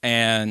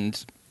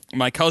 and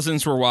my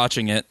cousins were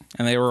watching it,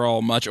 and they were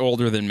all much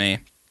older than me.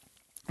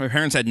 My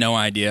parents had no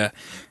idea,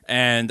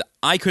 and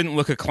I couldn't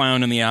look a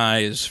clown in the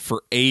eyes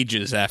for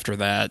ages after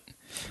that.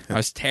 I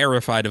was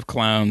terrified of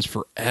clowns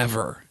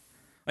forever.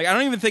 Like, I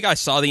don't even think I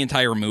saw the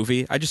entire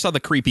movie. I just saw the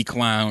creepy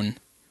clown.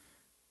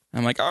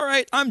 I'm like, all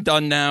right, I'm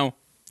done now.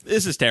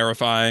 This is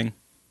terrifying.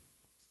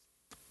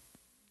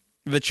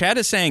 The chat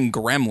is saying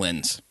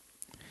Gremlins.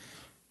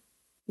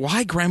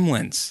 Why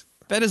Gremlins?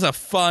 That is a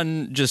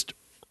fun, just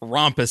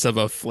rompus of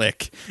a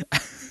flick.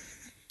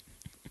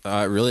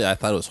 Really? I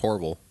thought it was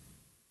horrible.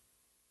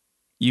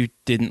 You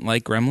didn't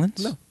like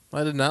Gremlins? No,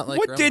 I did not like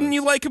What Gremlins. didn't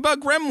you like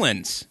about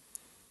Gremlins?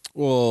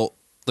 Well,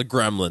 the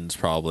Gremlins,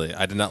 probably.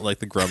 I did not like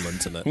the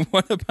Gremlins in it.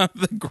 What about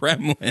the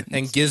Gremlins?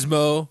 And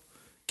Gizmo.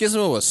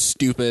 Gizmo was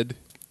stupid.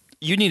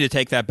 You need to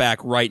take that back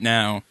right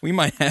now. We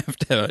might have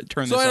to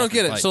turn this So I off don't get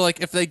and it. fight. So,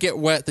 like, if they get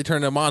wet, they turn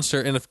into a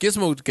monster. And if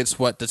Gizmo gets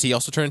wet, does he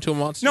also turn into a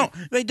monster? No,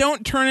 they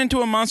don't turn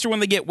into a monster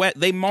when they get wet.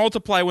 They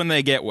multiply when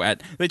they get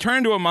wet. They turn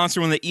into a monster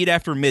when they eat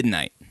after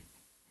midnight.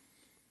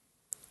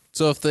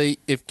 So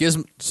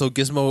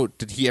Gizmo,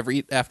 did he ever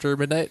eat after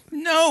midnight?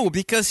 No,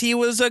 because he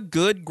was a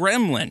good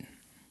gremlin.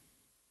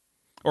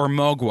 Or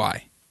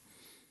Mogwai.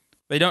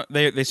 They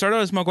start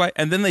out as Mogwai,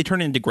 and then they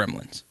turn into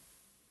gremlins.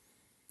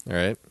 All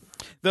right.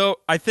 Though,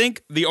 I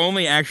think the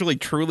only actually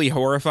truly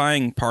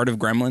horrifying part of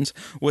Gremlins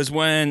was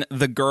when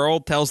the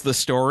girl tells the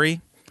story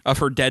of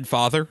her dead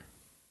father.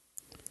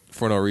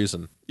 For no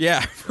reason.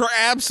 Yeah, for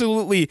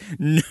absolutely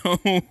no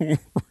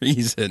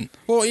reason.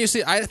 Well, you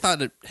see, I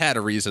thought it had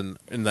a reason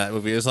in that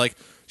movie. It was like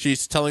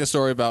she's telling a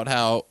story about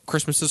how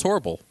Christmas is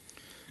horrible.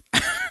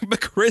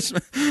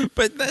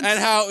 But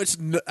that's...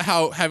 And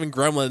how having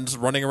gremlins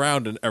running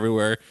around and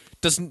everywhere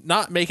does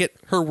not make it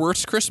her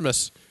worst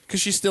Christmas,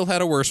 because she still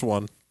had a worse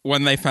one.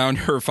 When they found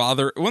her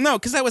father... Well, no,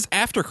 because that was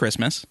after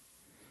Christmas.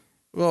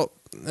 Well,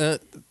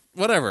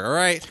 whatever, all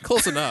right?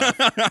 Close enough.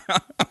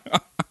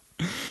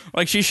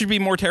 Like, she should be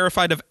more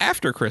terrified of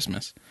after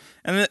Christmas.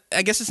 And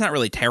I guess it's not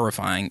really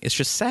terrifying. It's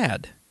just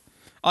sad.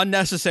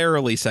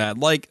 unnecessarily sad.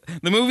 Like,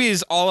 the movie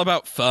is all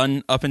about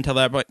fun up until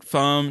that point,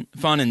 fun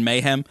and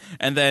mayhem,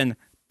 and then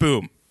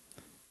boom,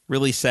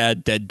 really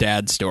sad dead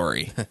dad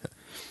story.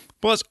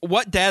 Plus,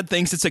 what dad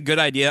thinks it's a good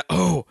idea?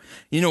 Oh,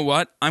 you know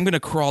what? I'm going to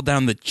crawl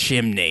down the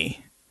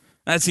chimney.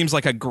 That seems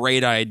like a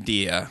great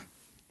idea.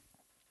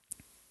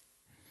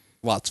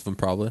 Lots of them,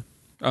 probably.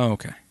 Oh,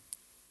 okay.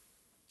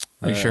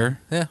 Are you sure?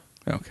 Yeah,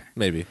 Okay.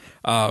 maybe.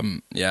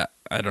 Yeah,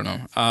 I don't know.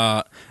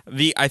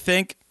 I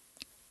think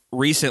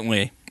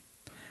recently,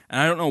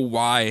 and I don't know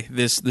why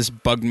this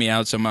bugged me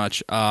out so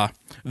much.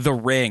 The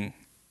Ring,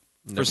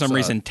 for Never some saw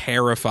reason, it.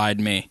 terrified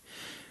me,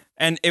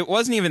 and it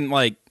wasn't even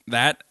like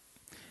that.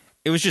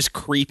 It was just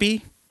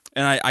creepy,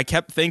 and I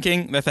kept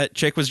thinking that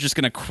chick was just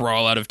going to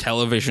crawl out of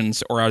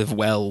televisions or out of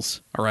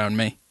wells around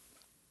me.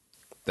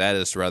 That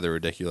is rather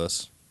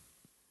ridiculous.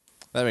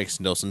 That makes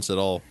no sense at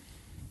all.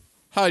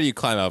 How do you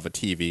climb out of a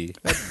TV?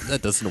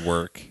 That doesn't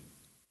work.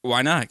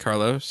 Why not,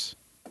 Carlos?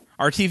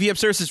 Our TV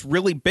upstairs is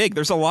really big.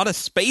 There's a lot of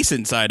space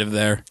inside of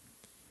there.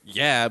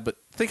 Yeah, but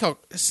think how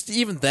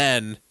even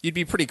then you'd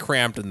be pretty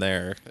cramped in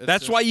there.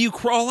 That's why you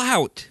crawl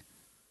out.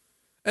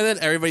 And then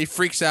everybody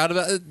freaks out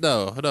about it.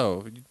 No.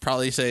 You'd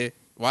probably say,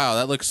 "Wow,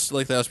 that looks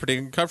like that was pretty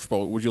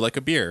uncomfortable. Would you like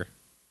a beer?"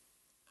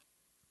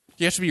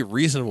 You have to be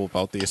reasonable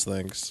about these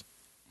things.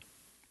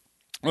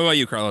 What about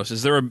you, Carlos?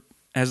 Has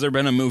there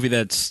been a movie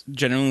that's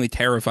genuinely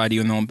terrified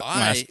you in the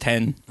last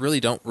 10?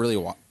 Really don't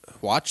really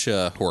watch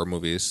horror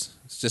movies.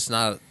 It's just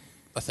not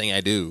a thing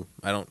I do.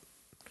 I don't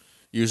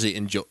usually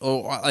enjoy. Oh,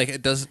 like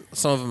it does.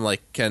 Some of them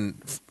like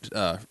can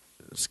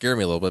scare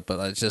me a little bit, but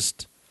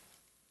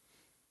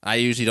I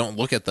usually don't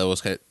look at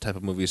those type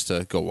of movies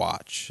to go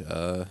watch.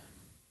 I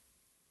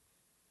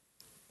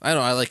don't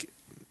know. I like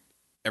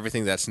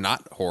everything that's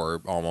not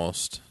horror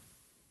almost.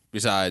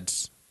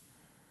 Besides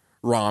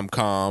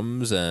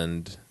rom-coms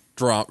and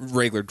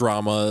regular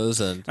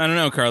dramas and I don't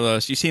know,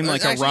 Carlos. You seem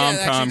like Actually, a yeah,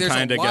 rom-com there's a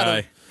kind of lot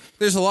guy.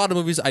 There's a lot of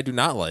movies I do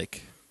not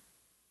like.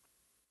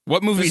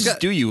 What movies There's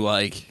got- do you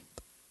like?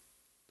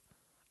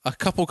 A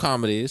couple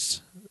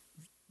comedies,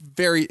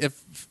 but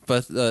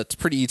it's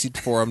pretty easy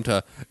for them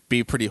to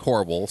be pretty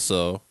horrible.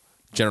 So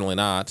generally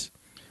not.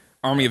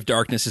 Army of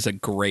Darkness is a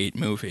great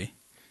movie.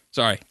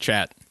 Sorry,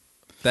 chat.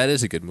 That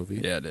is a good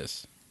movie. Yeah, it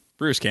is.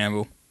 Bruce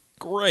Campbell.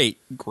 Great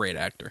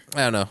actor.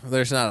 I don't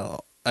know.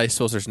 I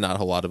suppose there's not a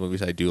whole lot of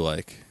movies I do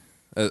like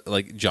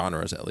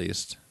genres at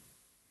least.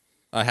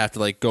 I have to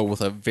like go with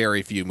a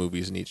very few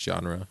movies in each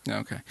genre.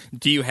 Okay.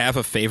 Do you have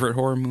a favorite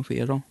horror movie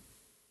at all?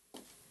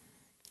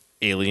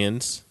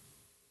 Aliens,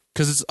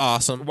 because it's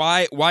awesome.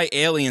 Why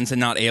Aliens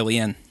and not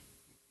Alien?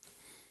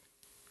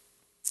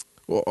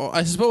 Well,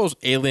 I suppose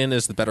Alien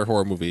is the better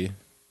horror movie,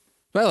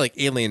 but I like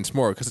Aliens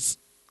more because it's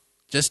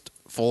just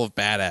full of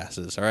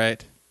badasses. All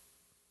right,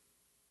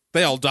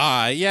 they all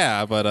die,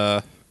 yeah,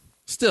 but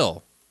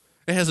still,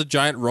 it has a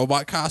giant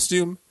robot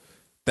costume.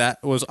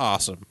 That was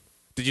awesome.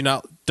 Did you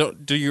not?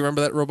 Do you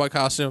remember that robot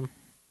costume?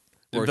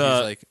 Where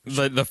he's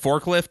The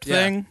forklift Yeah.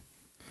 thing?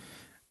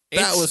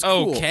 That It's was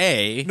cool.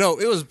 okay. No,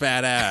 it was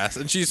badass,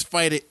 and she's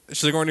fighting.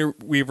 Sigourney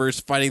Weaver's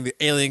fighting the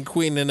alien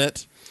queen in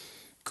it.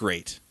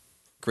 Great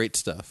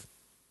stuff.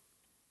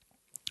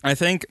 I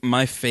think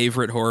my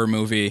favorite horror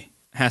movie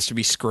has to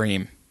be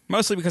Scream.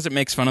 Mostly because it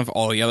makes fun of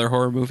all the other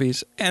horror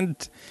movies, and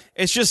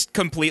it's just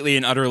completely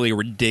and utterly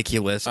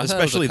ridiculous, I thought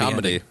especially it was a the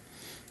comedy. ending.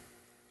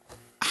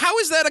 How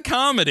is that a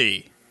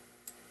comedy?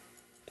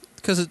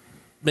 Because it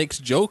makes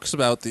jokes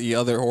about the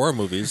other horror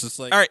movies. It's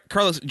like, All right,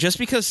 Carlos, just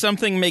because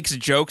something makes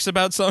jokes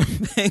about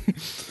something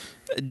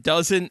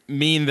doesn't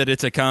mean that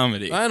it's a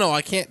comedy. I don't know.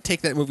 I can't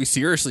take that movie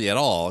seriously at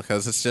all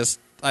because it's just.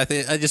 I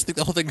just think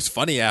the whole thing's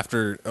funny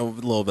after a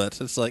little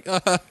bit. It's like,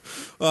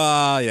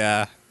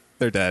 yeah,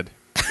 they're dead.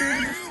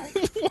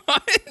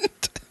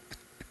 What?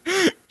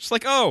 Just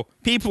like, oh,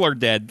 people are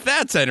dead.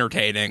 That's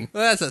entertaining.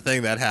 That's a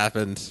thing that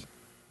happened.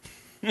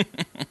 You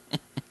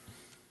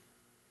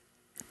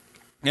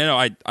know,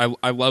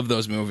 I love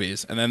those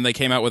movies. And then they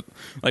came out with,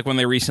 like, when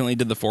they recently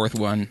did the fourth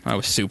one, I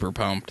was super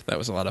pumped. That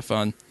was a lot of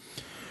fun.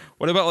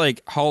 What about,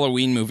 like,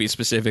 Halloween movies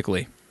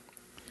specifically?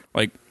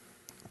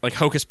 Like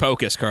Hocus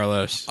Pocus,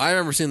 Carlos. I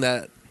remember seeing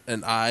that,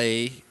 and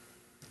I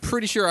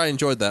pretty sure I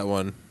enjoyed that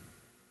one.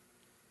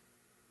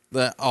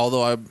 That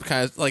although I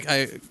kind of like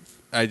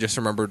I just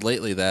remembered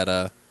lately that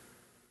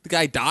the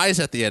guy dies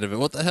at the end of it.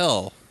 What the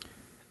hell?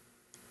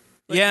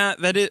 Yeah,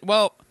 that is,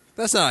 well,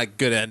 That's not a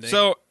good ending.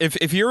 so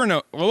if you're in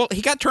a, well,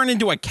 he got turned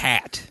into a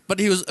cat. but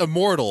he was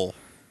immortal.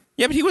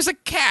 Yeah, but he was a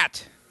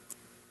cat.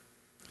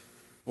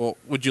 Well,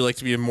 would you like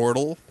to be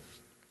immortal?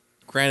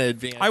 Granted,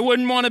 being I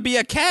wouldn't want to be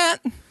a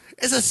cat.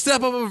 it's a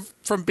step up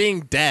from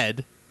being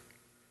dead.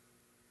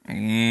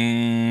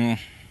 An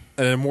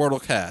immortal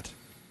cat.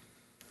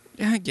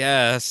 Yeah, I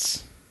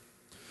guess.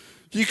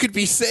 You could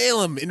be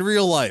Salem in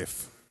real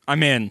life.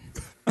 I'm in.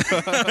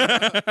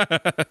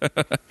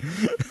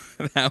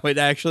 That would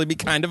actually be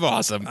kind of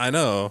awesome. I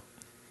know.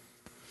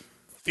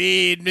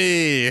 Feed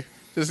me.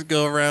 Just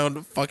go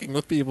around fucking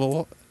with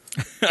people.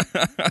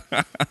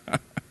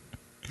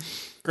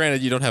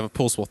 Granted, you don't have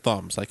opposable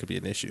thumbs. That could be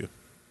an issue.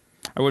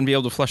 I wouldn't be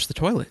able to flush the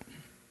toilet.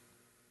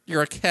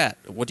 You're a cat.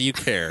 What do you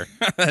care?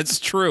 That's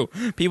true.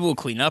 People will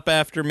clean up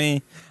after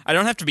me. I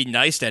don't have to be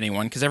nice to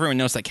anyone because everyone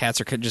knows that cats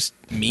are just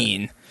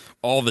mean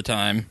all the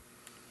time.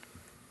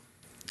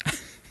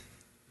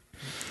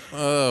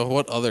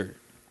 What other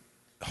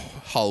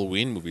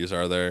Halloween movies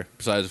are there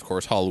besides, of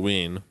course,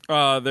 Halloween?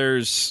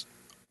 There's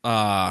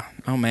oh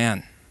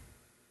man,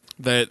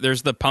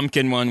 there's the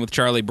pumpkin one with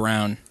Charlie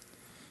Brown.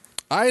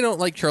 I don't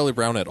like Charlie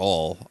Brown at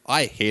all.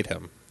 I hate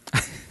him.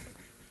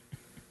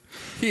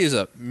 He is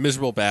a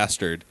miserable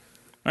bastard.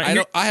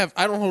 Right, I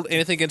don't hold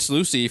anything against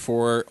Lucy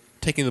for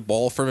taking the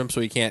ball from him so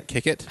he can't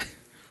kick it.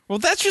 Well,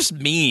 that's just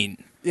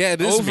mean. Yeah,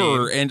 it is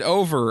over mean. and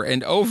over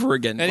and over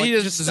again, And like, he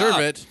doesn't just deserve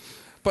stop. it.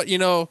 But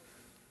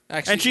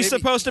actually, And she's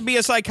maybe, supposed to be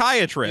a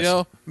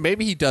psychiatrist.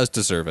 Maybe he does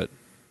deserve it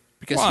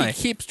because Why? he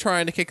keeps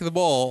trying to kick the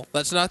ball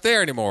that's not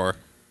there anymore.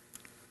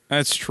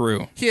 That's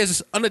true. He has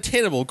this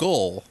unattainable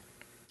goal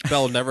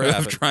that'll never Of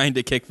happen. trying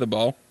to kick the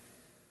ball.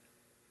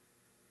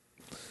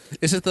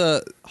 Is it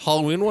the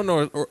Halloween one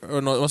or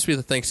no? It must be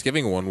the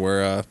Thanksgiving one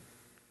where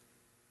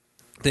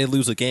they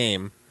lose a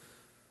game,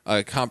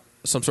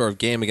 some sort of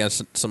game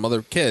against some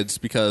other kids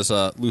because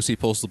Lucy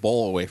pulls the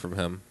ball away from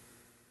him,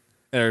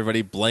 and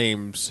everybody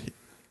blames.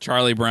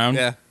 Charlie Brown.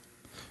 Yeah,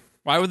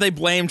 Why would they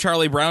blame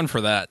Charlie Brown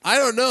for that? I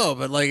don't know,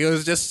 but it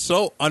was just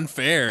so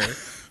unfair.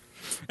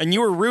 And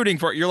you were rooting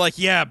for it. You're like,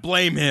 yeah,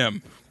 blame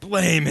him.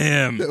 Blame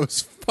him. It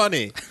was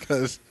funny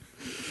because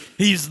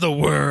He's the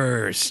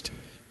worst.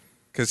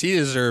 he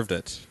deserved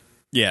it.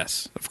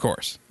 Yes, of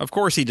course. Of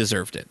course he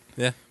deserved it.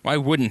 Yeah, Why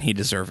wouldn't he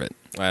deserve it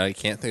I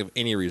can't think of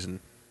any reason.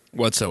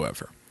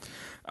 whatsoever?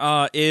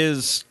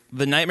 Is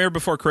The Nightmare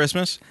Before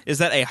Christmas, is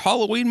that a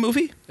Halloween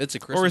movie? It's a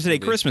Christmas Or is it a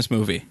movie. Christmas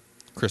movie?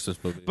 Christmas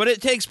movie? But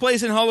it takes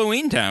place in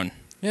Halloween Town.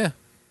 yeah,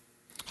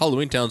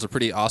 Halloween Town's a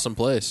pretty awesome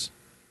place.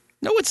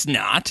 No, it's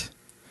not.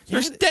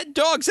 There's dead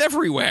dogs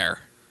everywhere.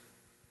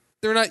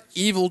 They're not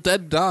evil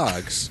dead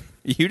dogs.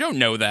 You don't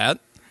know that.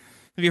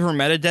 Have you ever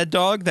met a dead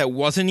dog that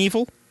wasn't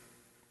evil?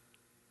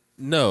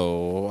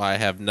 No, I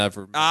have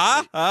never.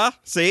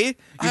 See? You've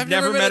I've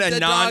never met a dead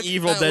dog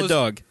non-evil that dead was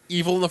dog.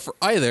 Evil enough for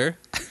either.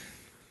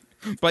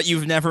 But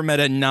you've never met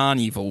a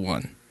non-evil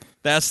one.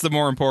 That's the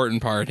more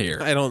important part here.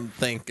 I don't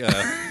think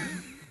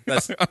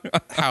that's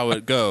how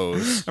it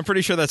goes. I'm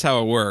pretty sure that's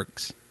how it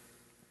works.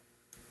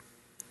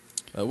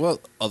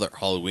 What other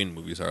Halloween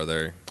movies are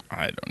there?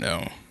 I don't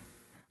know.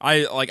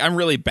 I'm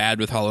really bad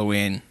with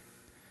Halloween.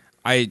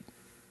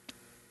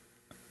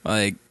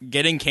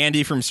 Getting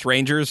candy from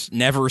strangers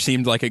never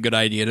seemed like a good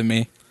idea to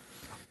me.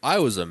 I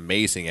was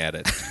amazing at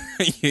it.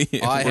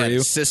 I Were had you?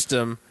 a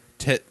system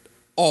to hit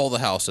all the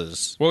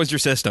houses. What was your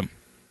system?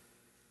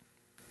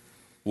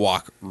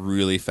 Walk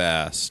really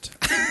fast.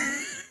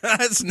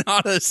 That's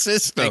not a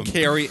system. And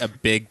carry a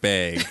big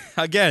bag.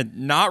 Again,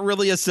 not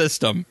really a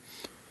system.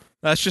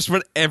 That's just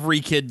what every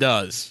kid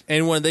does.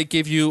 And when they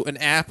give you an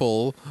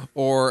apple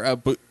or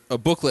a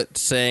booklet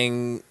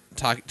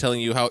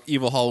telling you how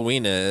evil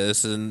Halloween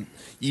is, and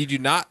you do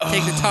not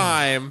take the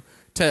time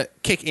to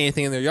kick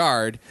anything in their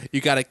yard, you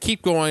got to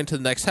keep going to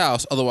the next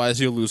house, otherwise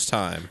you'll lose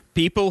time.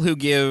 People who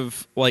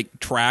give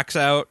tracts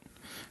out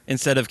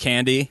instead of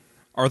candy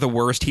are the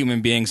worst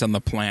human beings on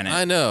the planet.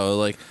 I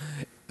know,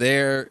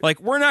 they're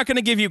We're not going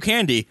to give you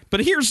candy,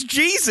 but here's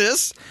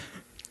Jesus.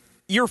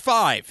 You're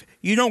 5.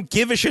 You don't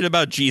give a shit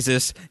about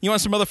Jesus. You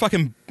want some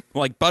motherfucking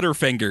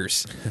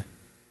Butterfingers.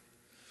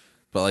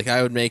 But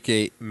I would make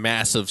a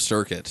massive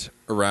circuit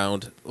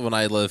around when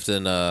I lived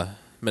in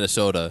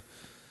Minnesota,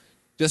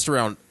 just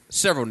around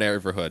several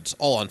neighborhoods,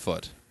 all on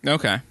foot,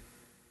 Okay.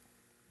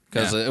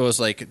 because Yeah. it was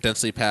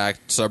densely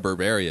packed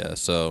suburb area,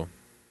 so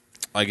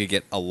I could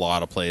get a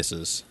lot of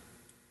places.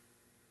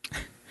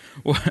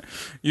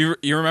 You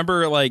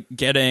remember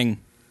getting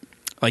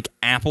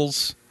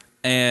apples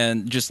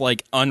and just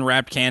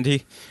unwrapped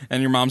candy,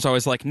 and your mom's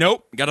always like,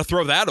 "Nope, got to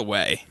throw that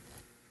away."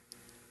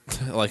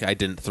 I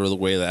didn't throw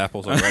away the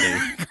apples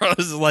already. Carlos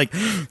is like,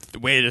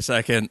 "Wait a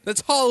second,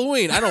 That's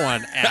Halloween. I don't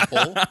want an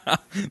apple.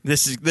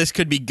 this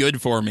could be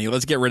good for me.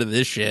 Let's get rid of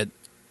this shit."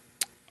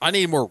 I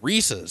need more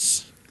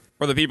Reese's.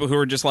 Or the people who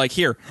are just like,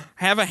 "Here,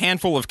 have a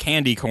handful of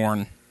candy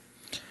corn."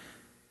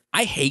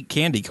 I hate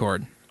candy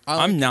corn.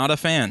 I'm not a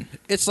fan.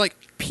 It's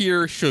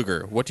pure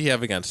sugar. What do you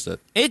have against it?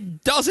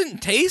 It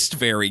doesn't taste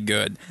very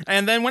good.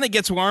 And then when it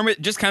gets warm,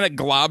 it just kind of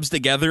globs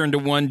together into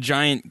one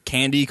giant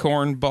candy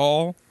corn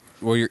ball.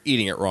 Well, you're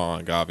eating it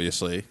wrong,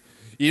 obviously.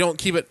 You don't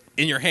keep it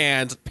in your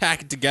hands,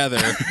 pack it together,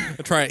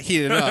 and try to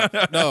heat it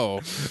up.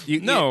 No. You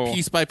eat it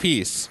piece by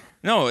piece.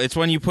 No, it's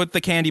when you put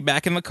the candy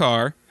back in the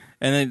car,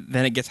 and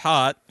then it gets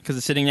hot because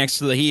it's sitting next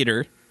to the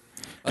heater,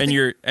 and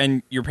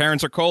your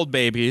parents are cold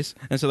babies,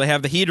 and so they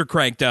have the heater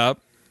cranked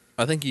up.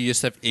 I think you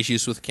just have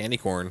issues with candy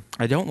corn.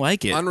 I don't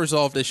like it.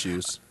 Unresolved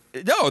issues.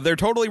 No, they're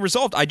totally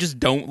resolved. I just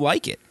don't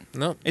like it.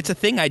 No. It's a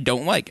thing I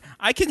don't like.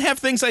 I can have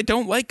things I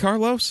don't like,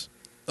 Carlos.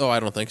 Oh, I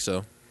don't think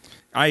so.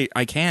 I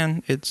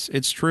can.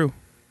 It's true.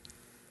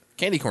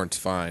 Candy corn's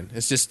fine.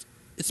 It's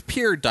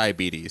pure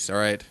diabetes, all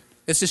right?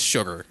 It's just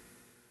sugar.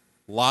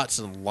 Lots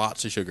and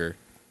lots of sugar.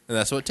 And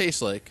that's what it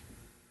tastes like.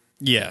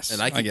 Yes,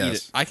 and I can eat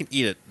guess. it. I can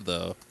eat it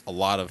though. A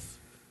lot of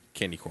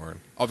candy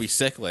corn. I'll be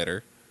sick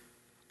later,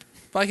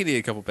 but I can eat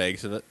a couple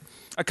bags of it.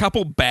 A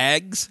couple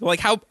bags? Like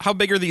how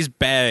big are these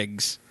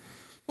bags?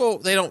 Well,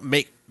 they don't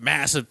make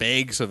massive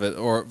bags of it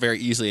or very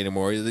easily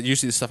anymore.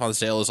 Usually, the stuff on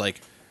sale is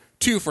like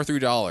 2 for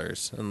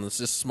 $3, and it's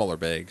just smaller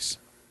bags.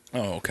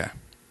 Oh, okay.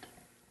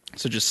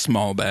 So just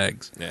small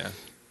bags. Yeah.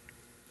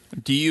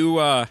 Do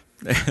you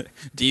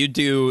do you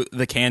do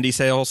the candy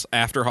sales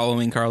after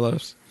Halloween,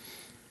 Carlos?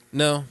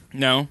 No,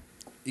 No.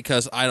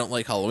 because I don't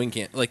like Halloween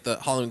candy. Like the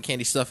Halloween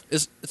candy stuff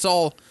it's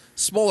all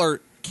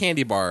smaller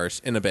candy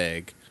bars in a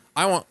bag.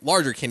 I want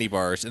larger candy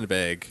bars in a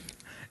bag.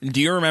 Do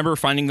you remember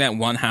finding that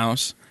one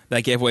house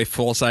that gave away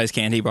full-size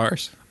candy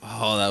bars?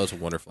 Oh, that was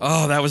wonderful.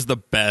 Oh, that was the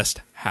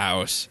best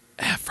house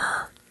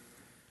ever.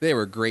 They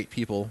were great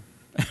people.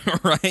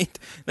 Right?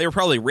 They were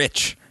probably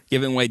rich,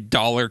 giving away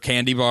dollar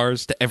candy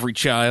bars to every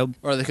child.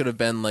 Or they could have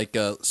been like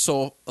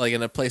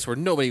in a place where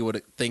nobody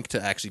would think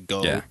to actually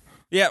go.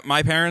 Yeah,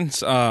 my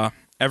parents,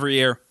 every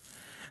year,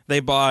 they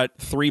bought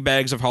 3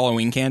 bags of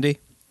Halloween candy.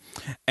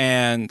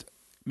 And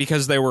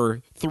because there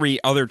were 3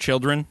 other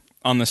children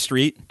on the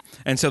street,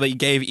 and so they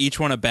gave each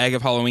one a bag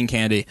of Halloween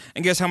candy.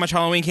 And guess how much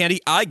Halloween candy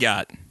I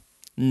got?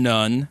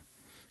 None.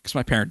 Because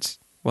my parents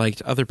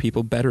liked other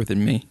people better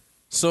than me.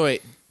 So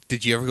wait,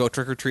 did you ever go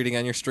trick-or-treating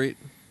on your street?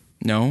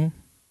 No.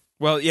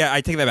 Well, yeah,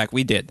 I take that back.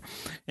 We did.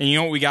 And you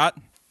know what we got?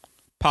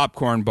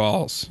 Popcorn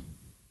balls.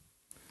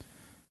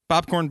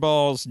 Popcorn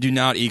balls do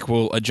not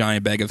equal a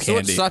giant bag of So what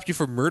candy. stopped you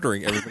from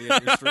murdering everybody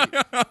on your street?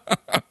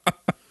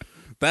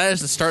 That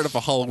is the start of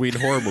a Halloween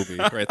horror movie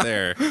right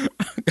there.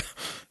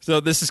 So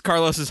this is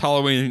Carlos's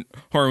Halloween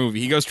horror movie.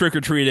 He goes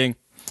trick-or-treating.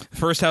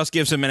 First house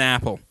gives him an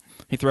apple.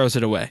 He throws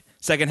it away.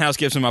 Second house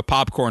gives him a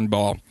popcorn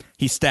ball.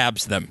 He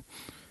stabs them.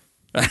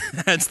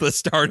 That's the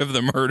start of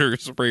the murder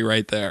spree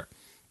right there.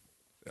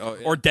 Oh,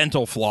 yeah. Or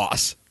dental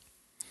floss.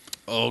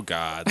 Oh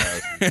God,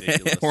 that was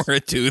ridiculous. Or a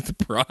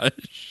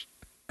toothbrush.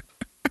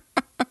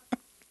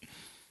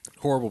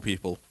 Horrible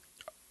people.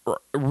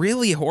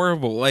 Really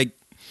horrible. Like,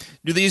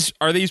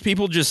 are these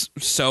people just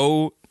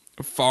so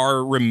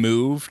far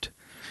removed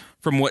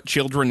from what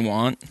children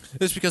want?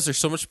 It's because they're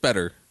so much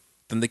better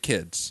than the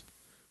kids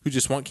who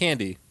just want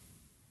candy.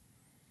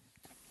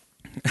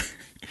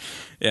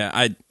 Yeah,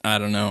 I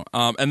don't know.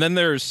 And then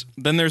there's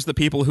the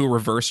people who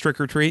reverse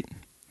trick or treat.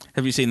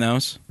 Have you seen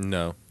those?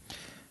 No.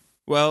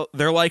 Well,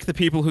 they're like the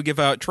people who give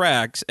out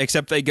tracts,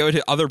 except they go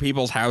to other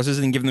people's houses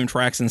and give them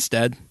tracts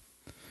instead.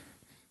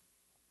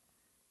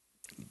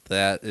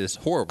 That is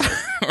horrible.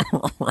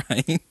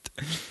 Right?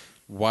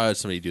 Why would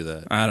somebody do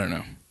that? I don't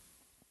know.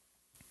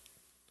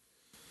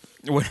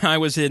 When I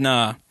was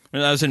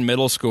in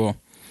middle school,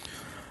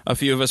 a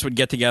few of us would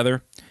get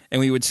together and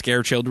we would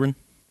scare children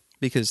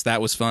because that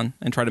was fun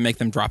and try to make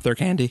them drop their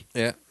candy.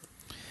 Yeah.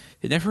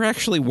 It never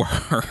actually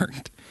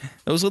worked.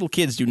 Those little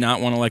kids do not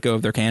want to let go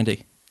of their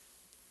candy.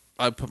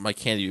 I put my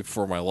candy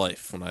before my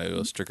life when I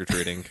was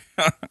trick-or-treating.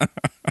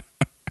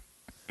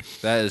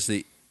 That is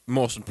the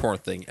most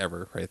important thing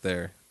ever right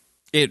there.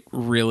 It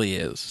really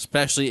is.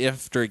 Especially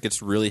after it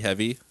gets really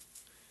heavy.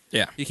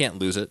 Yeah. You can't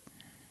lose it.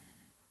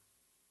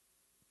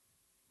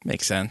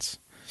 Makes sense.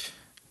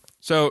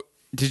 So,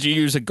 did you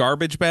use a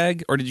garbage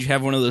bag or did you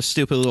have one of those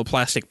stupid little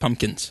plastic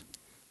pumpkins?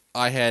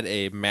 I had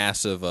a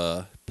massive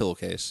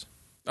pillowcase.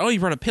 Oh, you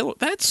brought a pillow.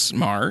 That's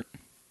smart.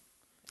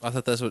 I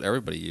thought that's what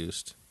everybody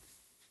used.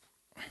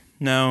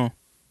 No.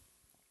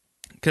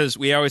 Because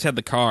we always had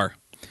the car.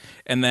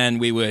 And then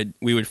we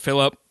would fill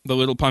up the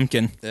little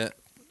pumpkin Yeah.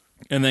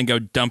 and then go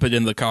dump it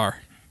in the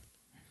car.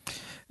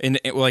 And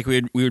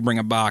we would bring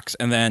a box,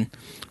 and then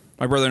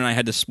my brother and I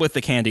had to split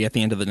the candy at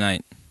the end of the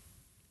night.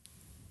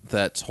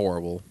 That's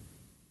horrible.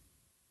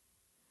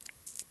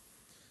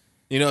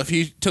 You know, if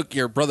you took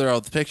your brother out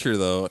of the picture,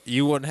 though,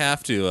 you wouldn't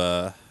have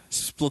to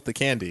split the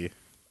candy.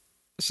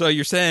 So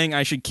you're saying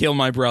I should kill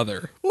my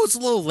brother? Well, it's a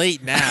little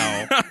late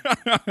now.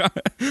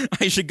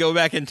 I should go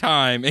back in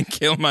time and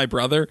kill my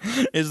brother?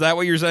 Is that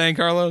what you're saying,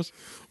 Carlos?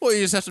 Well, you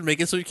just have to make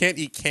it so you can't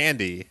eat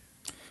candy.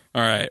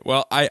 All right.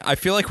 Well, I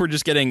feel like we're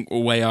just getting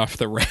way off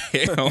the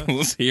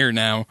rails here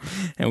now,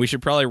 and we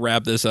should probably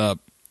wrap this up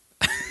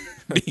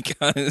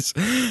because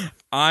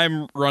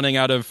I'm running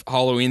out of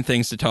Halloween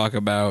things to talk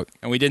about,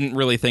 and we didn't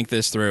really think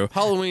this through.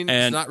 Halloween is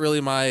And- not really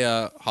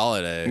my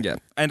holiday. Yeah,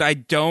 and I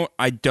don't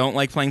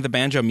like playing the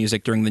banjo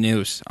music during the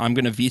news. I'm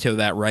going to veto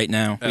that right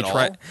now. At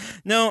all?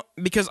 No,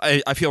 because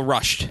I feel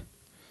rushed.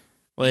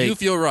 Like, You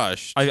feel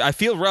rushed. I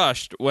feel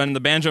rushed when the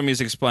banjo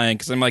music's playing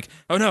because I'm like,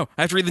 oh no,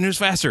 I have to read the news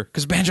faster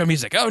because banjo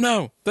music. Oh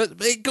no, But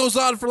it goes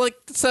on for like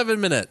 7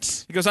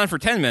 minutes. it goes on for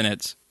 10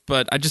 minutes,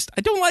 but I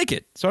don't like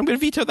it, so I'm going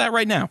to veto that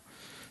right now.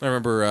 I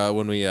remember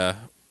when we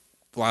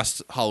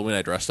last Halloween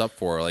I dressed up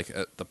for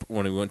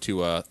when we went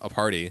to a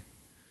party.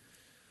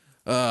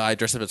 I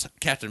dressed up as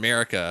Captain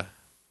America.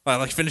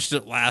 I finished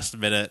it last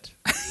minute.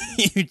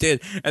 You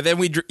did, and then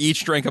we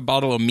each drank a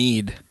bottle of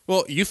mead.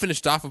 Well, you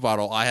finished off a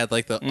bottle. I had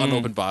the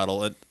unopened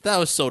bottle, and that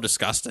was so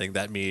disgusting.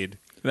 That mead.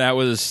 That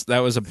was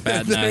a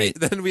bad night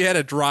Then we had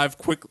to drive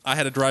quick. I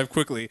had to drive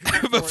quickly.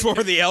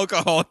 before the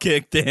alcohol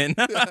kicked in.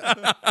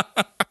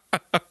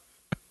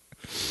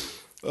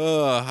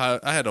 I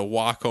had to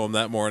walk home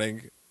that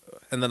morning,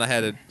 and then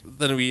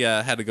we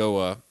had to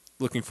go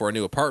looking for a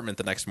new apartment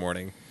the next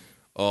morning.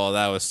 Oh,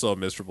 that was so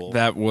miserable.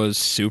 That was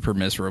super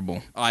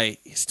miserable. I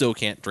still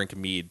can't drink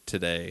mead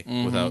today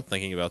without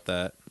thinking about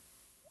that.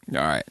 All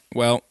right.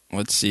 Well,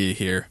 let's see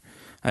here.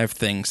 I have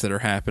things that are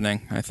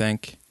happening, I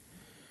think.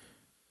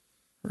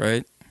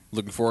 Right?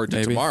 Looking forward to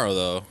Maybe. tomorrow,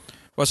 though.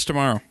 What's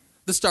tomorrow?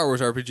 The Star Wars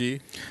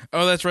RPG.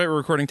 Oh, that's right. We're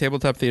recording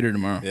Tabletop Theater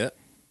tomorrow. Yeah.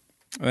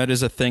 That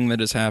is a thing that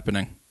is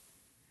happening.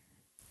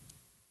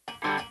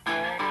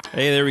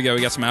 Hey, there we go.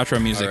 We got some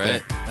outro music All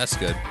right. there. That's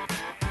good.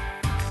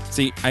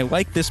 See, I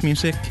like this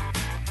music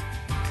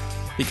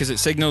because it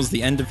signals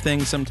the end of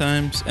things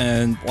sometimes.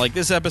 And like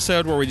this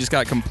episode where we just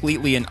got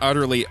completely and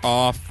utterly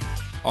off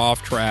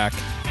track.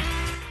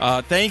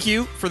 Thank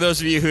you for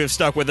those of you who have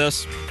stuck with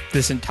us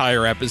this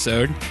entire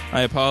episode.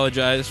 I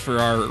apologize for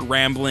our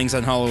ramblings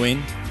on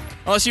Halloween.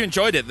 Unless you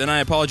enjoyed it, then I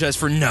apologize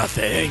for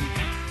nothing.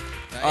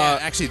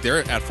 Actually, they're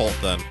at fault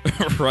then.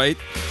 Right?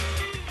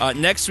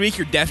 Next week,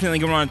 you're definitely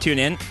going to want to tune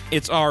in.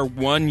 It's our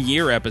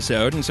 1-year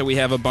episode, and so we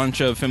have a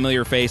bunch of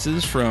familiar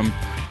faces from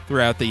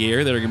throughout the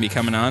year that are going to be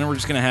coming on. And we're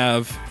just going to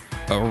have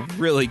a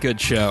really good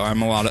show.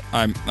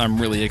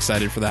 I'm really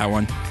excited for that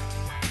one.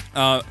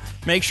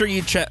 Make sure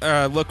you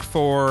look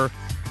for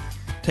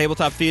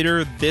Tabletop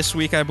Theater this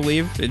week. I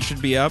believe it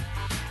should be up,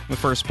 the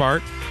first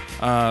part.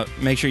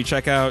 Make sure you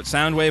check out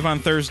Soundwave on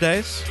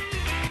Thursdays.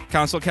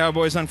 Console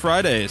Cowboys on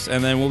Fridays,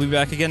 and then we'll be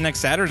back again next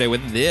Saturday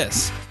with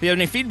this. If you have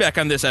any feedback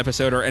on this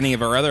episode or any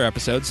of our other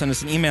episodes, send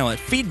us an email at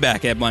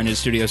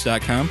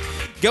feedback@blindnewsstudios.com.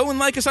 Go and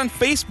like us on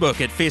Facebook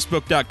at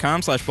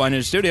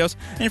facebook.com/blindnewsstudios,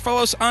 and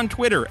follow us on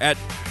Twitter at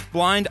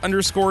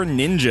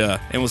blind_ninja.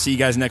 And we'll see you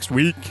guys next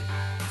week.